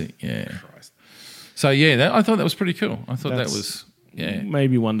classic, yeah. Christ. So, yeah, I thought that was pretty cool. I thought that was, yeah.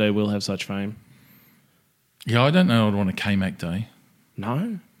 Maybe one day we'll have such fame. Yeah, I don't know I'd want a K-Mac day.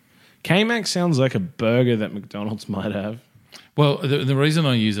 No? K-Mac sounds like a burger that McDonald's might have. Well, the reason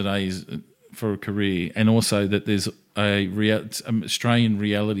I use it, is for a career, and also that there's an Australian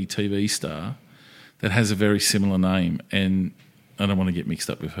reality TV star that has a very similar name, and I don't want to get mixed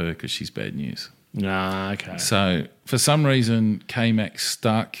up with her because she's bad news. Nah, okay. So for some reason, K-Mac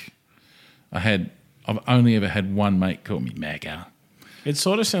stuck. I've only ever had one mate call me Macca. It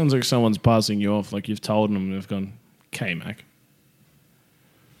sort of sounds like someone's passing you off, like you've told them and they've gone, K-Mac.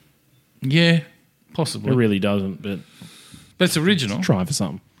 Yeah, possibly. It really doesn't, but it's original. try for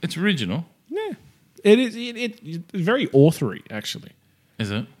something. It's original. Yeah. It is it's very authory, actually.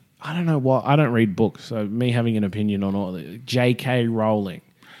 Is it? I don't know what. I don't read books, so me having an opinion on all the J.K. Rowling,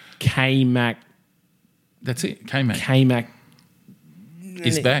 K-Mac. That's it. K-Mac. K-Mac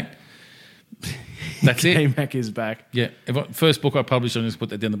is back. That's it. K-Mac is back. Yeah. First book I published, I just put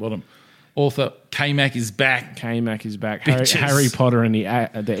that down the bottom. Author, K-Mac is back. K-Mac is back. Bitches. Harry Potter and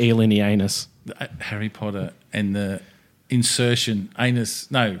the eel in the anus. Harry Potter and the insertion anus.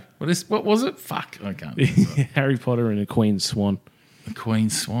 No, what was it? Fuck, I can't remember. Harry Potter and the Queen's Swan. The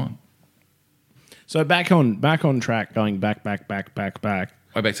Queen's Swan. So back on track, going back.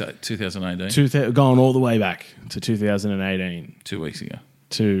 Way back to 2018. Going all the way back to 2018. 2 weeks ago.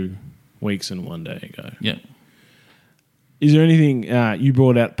 2 weeks and 1 day ago. Yeah. Is there anything you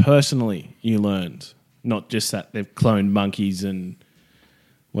brought out personally you learned? Not just that they've cloned monkeys and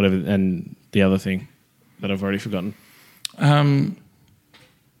whatever, and the other thing that I've already forgotten. Wow,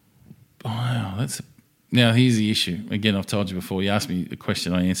 now here's the issue. Again, I've told you before. You asked me a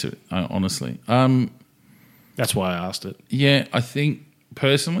question, I answered it honestly. That's why I asked it. Yeah, I think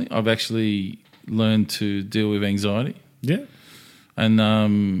personally, I've actually learned to deal with anxiety. Yeah,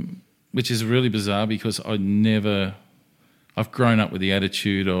 and which is really bizarre because I've grown up with the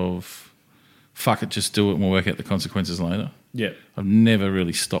attitude of fuck it, just do it and we'll work out the consequences later. Yeah. I've never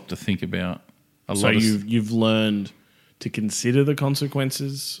really stopped to think about a lot. So you've learned to consider the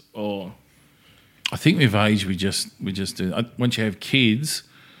consequences, or I think with age we just do. Once you have kids,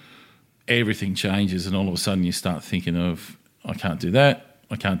 everything changes, and all of a sudden you start thinking of I can't do that.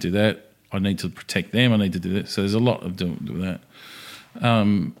 I need to protect them. I need to do this. So there's a lot of doing that.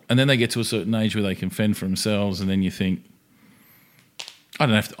 And then they get to a certain age where they can fend for themselves, and then you think, I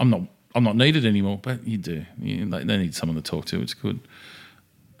don't have to. I'm not needed anymore. But you do. They need someone to talk to. It's good.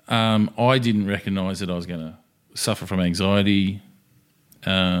 I didn't recognise that I was going to suffer from anxiety,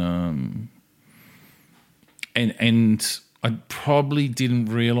 and I probably didn't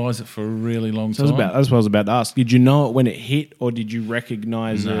realise it for a really long time. That's what I was about to ask. Did you know it when it hit, or did you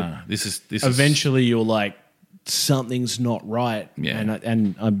recognise it? Nah, this Eventually, you're like, something's not right, yeah,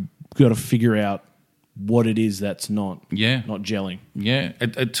 and I've got to figure out what it is that's not gelling. Yeah,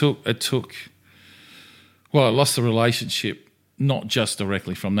 it took. Well, I lost the relationship not just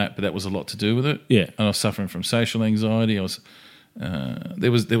directly from that, but that was a lot to do with it. Yeah, and I was suffering from social anxiety. I was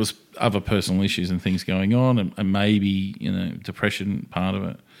there was other personal issues and things going on, and maybe depression part of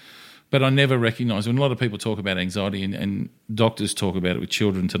it. But I never recognise, when a lot of people talk about anxiety and doctors talk about it with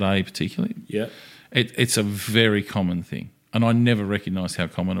children today particularly, Yeah. it's a very common thing. And I never recognised how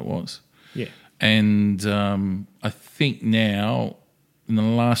common it was. Yeah. And I think now, in the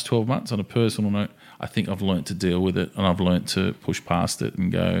last 12 months, on a personal note, I think I've learnt to deal with it and I've learnt to push past it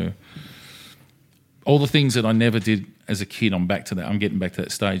and go, all the things that I never did as a kid, I'm back to that. I'm getting back to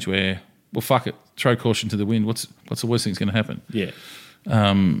that stage where, well, fuck it, throw caution to the wind. What's the worst thing that's going to happen? Yeah.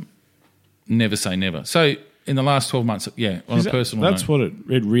 Never say never. So in the last 12 months, yeah, on a personal That's note.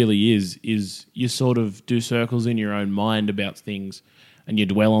 what it really is you sort of do circles in your own mind about things and you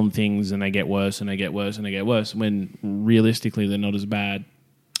dwell on things and they get worse and they get worse and they get worse when realistically they're not as bad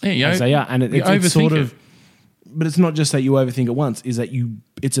as they are. And it's sort of, but it's not just that you overthink it once, is that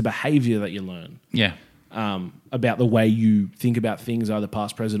it's a behavior that you learn. Yeah. About the way you think about things, either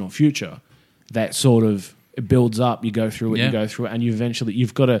past, present, or future, that sort of it builds up. You go through it, and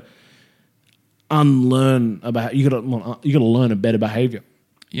you've got to unlearn about. You got to learn a better behavior.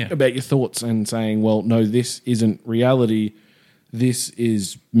 Yeah. About your thoughts and saying, well, no, this isn't reality. This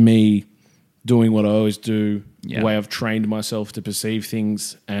is me doing what I always do. Yeah. The way I've trained myself to perceive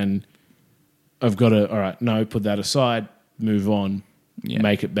things, and I've got to. All right, no, put that aside. Move on. Yeah.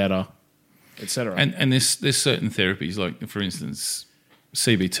 Make it better. Etc. And there's certain therapies, like for instance,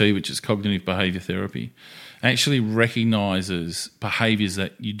 CBT, which is cognitive behavior therapy, actually recognises behaviours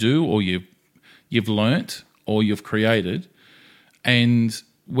that you do or you've learnt or you've created, and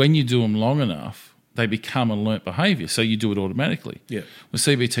when you do them long enough, they become a learnt behaviour. So you do it automatically. Yeah. Well,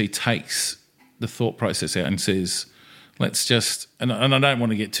 CBT takes the thought process out and says, let's just, and I don't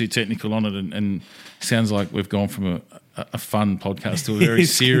want to get too technical on it, and sounds like we've gone from a fun podcast to a very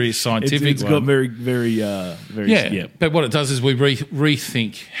serious scientific it's one. got very, very, very, yeah. But what it does is we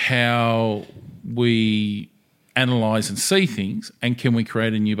rethink how we analyse and see things, and can we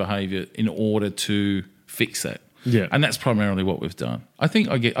create a new behaviour in order to fix that? Yeah. And that's primarily what we've done. I think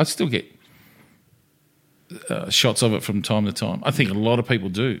I still get shots of it from time to time. I think a lot of people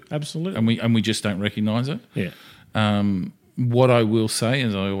do. Absolutely. And we just don't recognise it. Yeah. What I will say,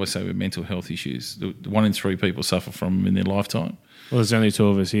 as I always say with mental health issues, 1 in 3 people suffer from them in their lifetime. Well, there's only 2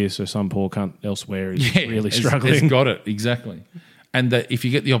 of us here, so some poor cunt elsewhere is really struggling. It's got it, exactly. And that if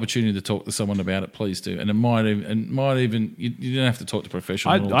you get the opportunity to talk to someone about it, please do. And it might even you don't have to talk to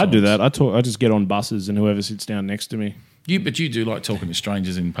professionals. I do that. I just get on buses and whoever sits down next to me. But you do like talking to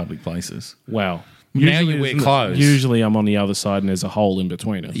strangers in public places. Wow. Now you wear clothes. Usually I'm on the other side and there's a hole in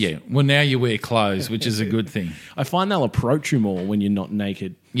between us. Yeah. Well, now you wear clothes, which is a good thing. I find they'll approach you more when you're not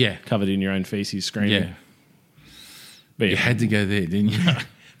naked. Yeah. Covered in your own feces, screaming. Yeah. But You had to go there, didn't you? But,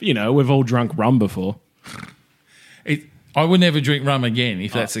 we've all drunk rum before. I would never drink rum again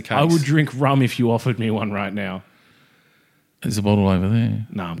if that's the case. I would drink rum if you offered me one right now. There's a bottle over there.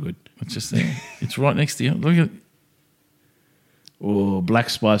 No, I'm good. It's just there. It's right next to you. Look at it. Oh,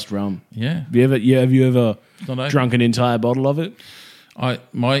 black spiced rum. Yeah. Have you ever Not open. drunk an entire bottle of it?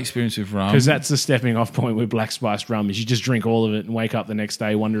 My experience with rum, Because that's the stepping off point with black spiced rum, is you just drink all of it and wake up the next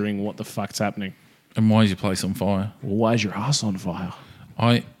day wondering what the fuck's happening. and why is your place on fire? Well, why is your ass on fire?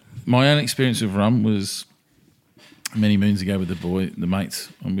 My own experience with rum was many moons ago with the mates,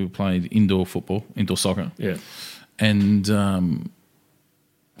 and we played indoor football, indoor soccer. Yeah. And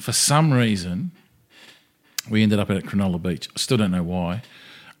for some reason, we ended up at Cronulla Beach. I still don't know why.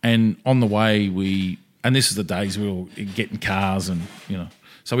 And on the way, and this is the days we all get in cars and,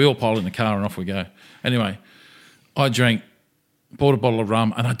 so we all piled in the car and off we go. Anyway, I bought a bottle of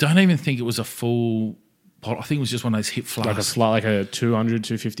rum, and I don't even think it was a full bottle. I think it was just one of those hip flasks. Like a 200,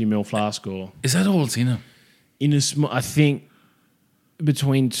 250 ml flask, or Is that all it's in them? in a small, I think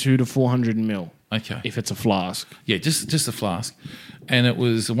between 200 to 400 ml. Okay. If it's a flask. Yeah, just a flask. And it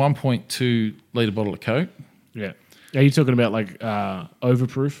was a 1.2 litre bottle of Coke. Yeah. Are you talking about like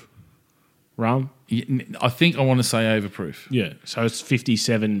overproof rum? I think I want to say overproof. Yeah. So it's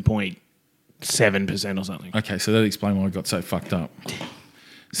 57.7% or something. Okay, so that explains why I got so fucked up.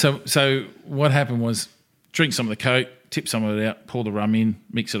 So what happened was drink some of the Coke, tip some of it out, pour the rum in,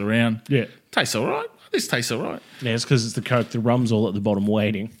 mix it around. Yeah. Tastes all right. This tastes all right. Yeah, it's because it's the Coke. The rum's all at the bottom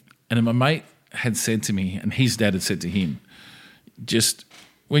waiting. And then my mate had said to me, and his dad had said to him, just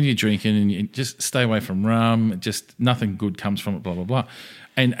when you're drinking and you just stay away from rum, just nothing good comes from it, blah, blah, blah.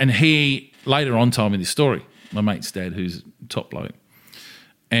 And he later on told me this story, my mate's dad, who's a top bloke.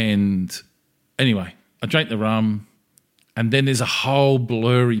 And anyway, I drank the rum, and then there's a whole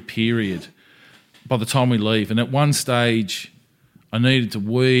blurry period by the time we leave. And at one stage, I needed to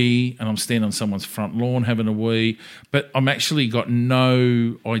wee, and I'm standing on someone's front lawn having a wee, but I'm actually got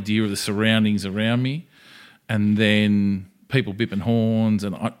no idea of the surroundings around me. And then people bipping horns,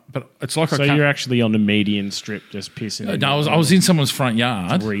 but it's like So you're actually on the median strip, just pissing. No, I was in someone's front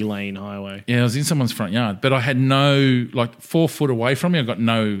yard. 3-lane highway. Yeah, I was in someone's front yard, but I had no 4 foot away from me. I got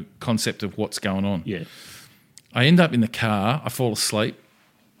no concept of what's going on. Yeah. I end up in the car. I fall asleep.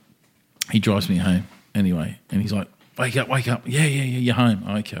 He drives me home anyway, and he's like, "Wake up, wake up! Yeah, you're home."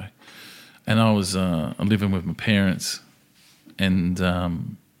 Okay. And I was living with my parents, and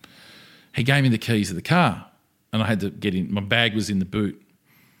he gave me the keys of the car, and I had to get in. My bag was in the boot,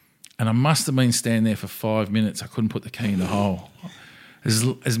 and I must have been standing there for 5 minutes. I couldn't put the key in the hole.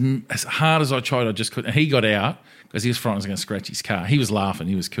 As hard as I tried, I just couldn't. And he got out because he was frightened I was going to scratch his car. He was laughing.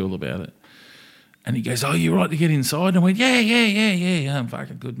 He was cool about it. And he goes, "Oh, you right to get inside?" And I went, Yeah, I'm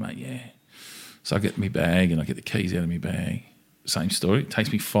fucking good, mate, yeah. So I get my bag and I get the keys out of my bag. Same story. It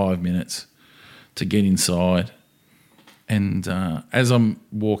takes me 5 minutes to get inside. And as I'm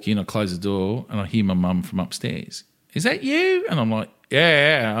walking, I close the door and I hear my mum from upstairs. "Is that you?" And I'm like,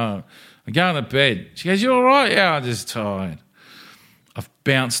 yeah. I'm going to bed. She goes, "You all right?" "Yeah, I'm just tired." I've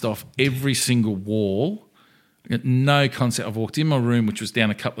bounced off every single wall. I got no concept. I've walked in my room, which was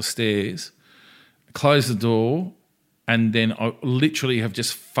down a couple of stairs, closed the door, and then I literally have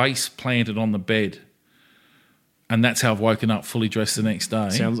just face planted on the bed. And that's how I've woken up fully dressed the next day.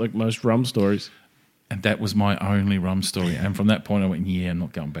 Sounds like most rum stories. And that was my only rum story. And from that point, I went, I'm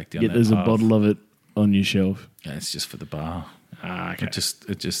not going back down that there's path. a bottle of it on your shelf. Yeah, it's just for the bar. Okay. It just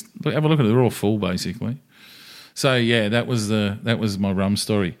look, have a look at it. They're all full, basically. So, yeah, that was my rum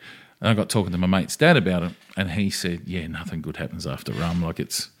story. And I got talking to my mate's dad about it, and he said, yeah, nothing good happens after rum.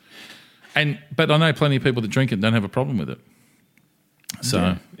 But I know plenty of people that drink it and don't have a problem with it. So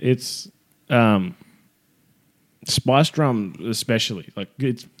yeah, it's spiced rum especially. Like,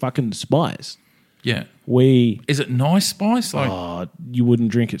 it's fucking spiced. yeah. Is it nice spice? You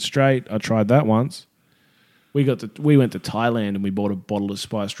wouldn't drink it straight. I tried that once. We went to Thailand and we bought a bottle of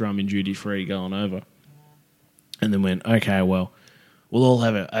spiced rum in duty free going over, and then went, okay, well, we'll all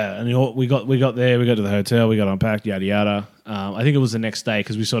have it. And we got there, we got to the hotel, we got unpacked, yada yada. I think it was the next day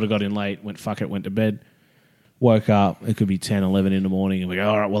because we sort of got in late. Went fuck it, went to bed. Woke up, it could be 10, 11 in the morning, and we go,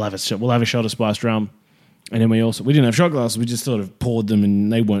 all right, we'll have a shot of spiced rum. And then we didn't have shot glasses. We just sort of poured them,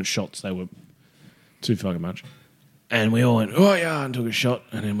 and they weren't shots. They were too fucking much. And we all went, oh, yeah, and took a shot.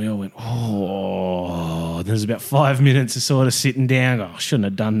 And then we all went, oh. There was about 5 minutes of sort of sitting down. I shouldn't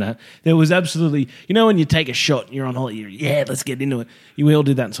have done that. There was absolutely, when you take a shot and you're on holiday, yeah, let's get into it. We all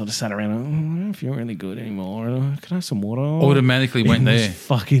did that and sort of sat around. I don't feel really good anymore. Can I have some water? Automatically went there.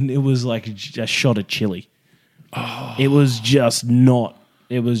 It was like a shot of chili. Oh. It was just not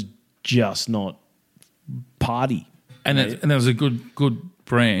party. And it was a good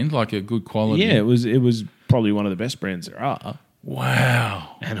brand, like a good quality. Yeah, it was probably one of the best brands there are.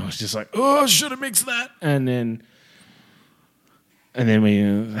 Wow. And I was just like, oh, I should have mixed that. And then we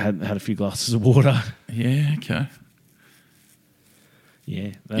had a few glasses of water. Yeah, okay.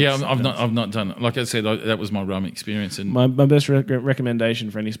 Yeah. I've not done it. Like I said, that was my rum experience. And my best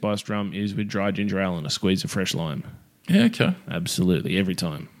recommendation for any spiced rum is with dry ginger ale and a squeeze of fresh lime. Yeah, okay. Absolutely, every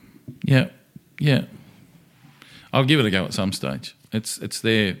time. Yeah. I'll give it a go at some stage. It's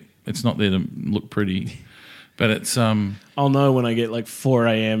there. It's not there to look pretty, but it's. I'll know when I get like 4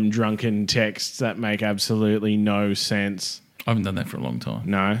 a.m. drunken texts that make absolutely no sense. I haven't done that for a long time.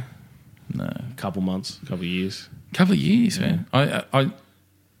 No. Couple months, couple years. Couple of years, man. I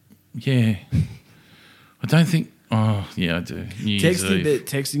don't think. Oh, yeah, I do.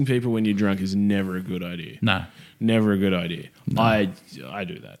 Texting people when you're drunk is never a good idea. No, never a good idea. No. I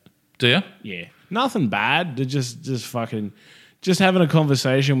do that. Do you? Yeah, nothing bad. Just fucking. Just having a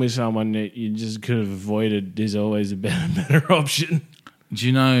conversation with someone that you just could have avoided is always a better option. Do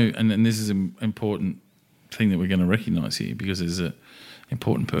you know, and this is an important thing that we're going to recognise here because there's an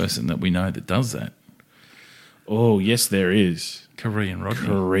important person that we know that does that. Oh, yes, there is. Korean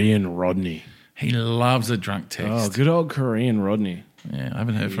Rodney. He loves a drunk text. Oh, good old Korean Rodney. Yeah, I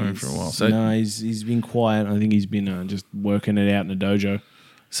haven't heard from him for a while. So, no, he's been quiet. I think he's been just working it out in a dojo.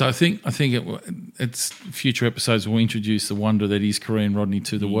 So I think it's future episodes will introduce the wonder that is Korean Rodney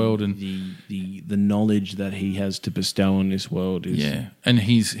to the world and the knowledge that he has to bestow on this world is and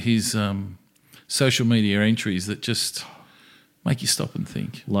his social media entries that just make you stop and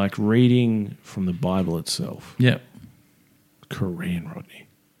think, like reading from the Bible itself. Yeah, Korean Rodney.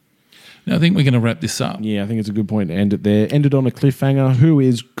 Now I think we're going to wrap this up. Yeah, I think it's a good point to end it there. End it on a cliffhanger. Who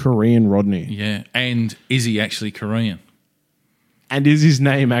is Korean Rodney? Yeah, and is he actually Korean? And is his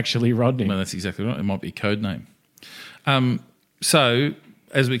name actually Rodney? Well, that's exactly right. It might be a code name. So,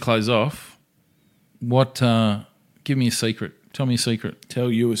 as we close off, give me a secret Tell me a secret.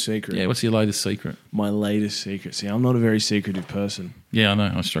 Tell you a secret. Yeah, what's your latest secret? My latest secret. See, I'm not a very secretive person. Yeah, I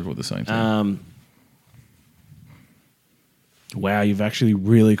know. I struggle with the same thing. Wow, you've actually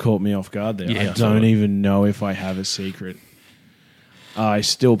really caught me off guard there. Yeah, I don't even know if I have a secret. I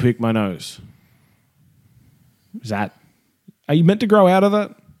still pick my nose. Are you meant to grow out of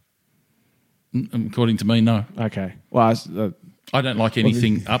that? According to me, no. Okay. Well, I don't like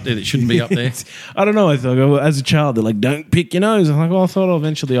anything up there that shouldn't be up there. I don't know. I thought, well, as a child, they're like, don't pick your nose. I'm like, well, I thought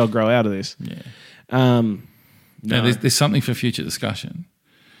eventually I'll grow out of this. Yeah. No. Now, there's something for future discussion.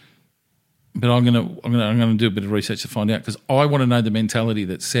 But I'm gonna do a bit of research to find out, because I want to know the mentality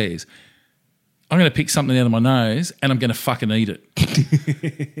that says I'm going to pick something out of my nose and I'm going to fucking eat it.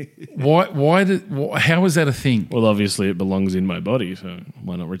 How is that a thing? Well, obviously it belongs in my body, so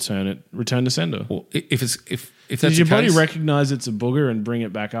why not return to sender? Well, if that's does your the body case, recognize it's a booger and bring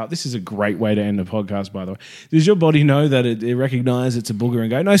it back up? This is a great way to end the podcast, by the way. Does your body know that it recognize it's a booger and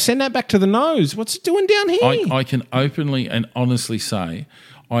go, no, send that back to the nose? What's it doing down here? I can openly and honestly say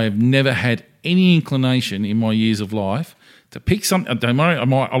I have never had any inclination in my years of life to pick something. Don't worry,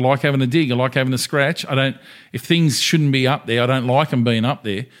 I like having a dig. I like having a scratch. If things shouldn't be up there, I don't like them being up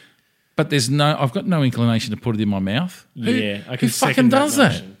there. But I've got no inclination to put it in my mouth. Yeah, I can who fucking does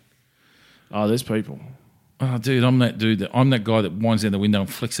that? Oh, there's people. Oh, dude, I'm that guy that winds down the window and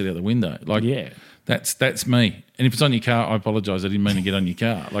flicks it out the window. Like, yeah, that's me. And if it's on your car, I apologise. I didn't mean to get on your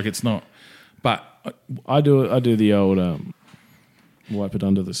car. Like, it's not. But I do the old wipe it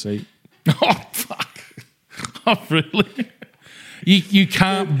under the seat. Oh fuck! Oh really? You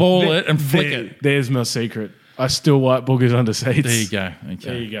can't ball it and flick it. There's my secret. I still wipe boogers under seats. There you go. Okay.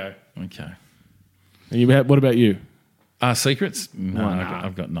 There you go. Okay. And what about you? Secrets? No,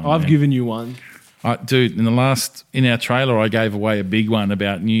 I've got none. I've given you one. Dude, in our trailer, I gave away a big one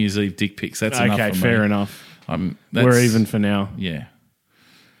about New Year's Eve dick pics. That's enough for me. Okay, fair enough. We're even for now. Yeah.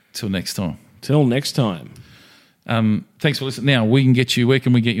 Till next time. Till next time. Thanks for listening. Now, where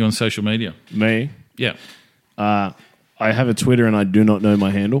can we get you on social media? Me? Yeah. I have a Twitter and I do not know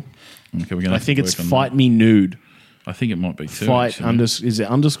my handle. Okay, we're gonna. I think it's Fight Me Nude. I think it might be too. Is it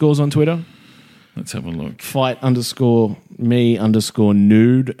underscores on Twitter? Let's have a look. Fight _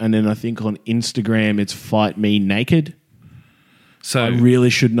 nude, and then I think on Instagram it's Fight Me Naked. So I really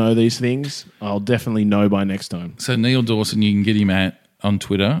should know these things. I'll definitely know by next time. So Neil Dawson, you can get him on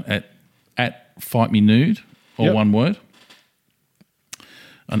Twitter at Fight Me Nude, all one word.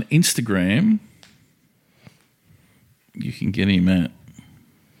 On Instagram, you can get him at.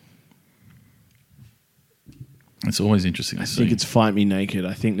 It's always interesting to see. I think it's Fight Me Naked.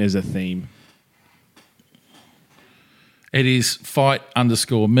 I think there's a theme. It is Fight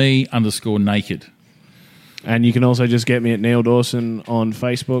 _me _naked. And you can also just get me at Neil Dawson on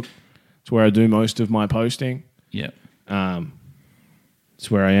Facebook. It's where I do most of my posting. Yeah.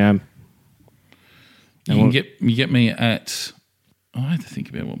 It's where I am. You get me at. I have to think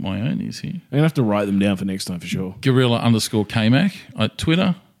about what my own is here. I'm going to have to write them down for next time for sure. Gorilla _KMac at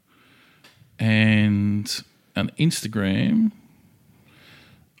Twitter. And on Instagram,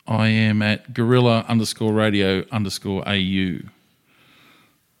 I am at gorilla _radio _au.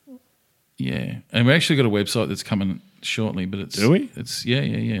 Yeah. And we actually got a website that's coming shortly, but it's... Do we? It's yeah.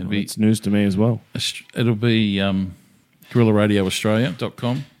 It's news to me as well. It'll be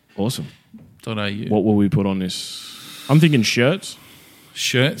GorillaRadioAustralia.com. Awesome. .au. What will we put on this? I'm thinking shirts.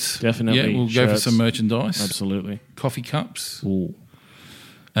 Shirts. Definitely. Yeah, we'll go for some merchandise. Absolutely. Coffee cups. Ooh.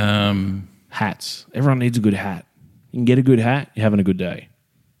 Hats. Everyone needs a good hat. You can get a good hat, you're having a good day.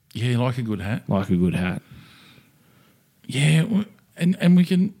 Yeah, you like a good hat. Like a good hat. Yeah, and we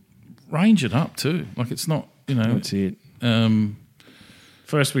can range it up too. Like it's not, That's it.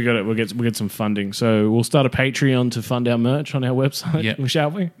 First, we'll get some funding. So we'll start a Patreon to fund our merch on our website.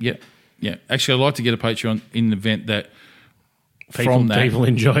 Shall we? Yeah. Actually, I'd like to get a Patreon in the event that people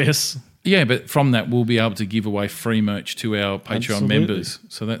enjoy us. Yeah, but from that we'll be able to give away free merch to our Patreon members.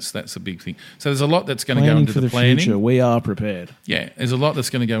 So that's a big thing. So there's a lot that's going to go into the planning. Future. We are prepared. Yeah, there's a lot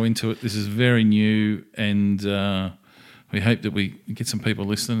that's going to go into it. This is very new, and we hope that we get some people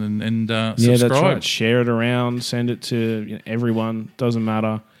listening and subscribe. Yeah, that's right. Share it around. Send it to everyone. Doesn't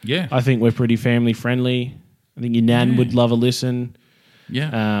matter. Yeah. I think we're pretty family friendly. I think your nan would love a listen.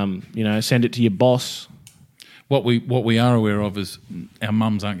 Yeah. Send it to your boss. What we are aware of is our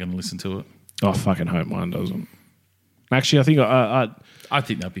mums aren't going to listen to it. I fucking hope mine doesn't. Actually, I think I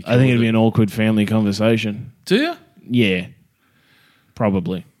think that'd be cool. I think it'd be an awkward family conversation. Do you? Yeah.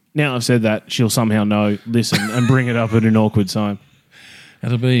 Probably. Now I've said that, she'll somehow listen and bring it up at an awkward time.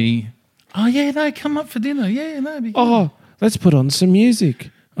 It'll be, oh yeah, no, come up for dinner. Yeah, no, be good. Oh, let's put on some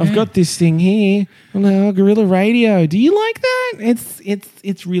music. I've got this thing here on Gorilla Radio. Do you like that?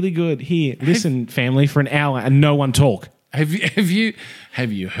 It's really good. Here, listen, family, for an hour and no one talk. Have you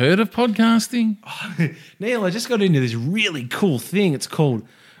heard of podcasting? Neil, I just got into this really cool thing. It's called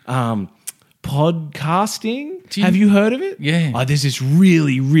podcasting. Have you heard of it? Yeah. Oh, there's this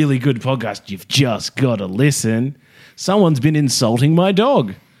really, really good podcast. You've just got to listen. Someone's been insulting my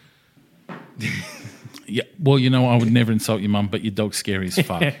dog. Yeah. Well, I would never insult your mum, but your dog's scary as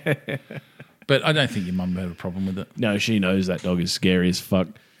fuck. But I don't think your mum would have a problem with it. No, she knows that dog is scary as fuck.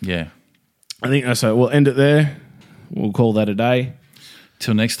 Yeah. I think so. We'll end it there. We'll call that a day.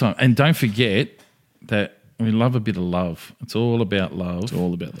 Till next time. And don't forget that we love a bit of love. It's all about love. It's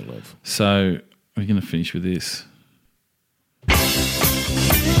all about the love. So we're going to finish with this.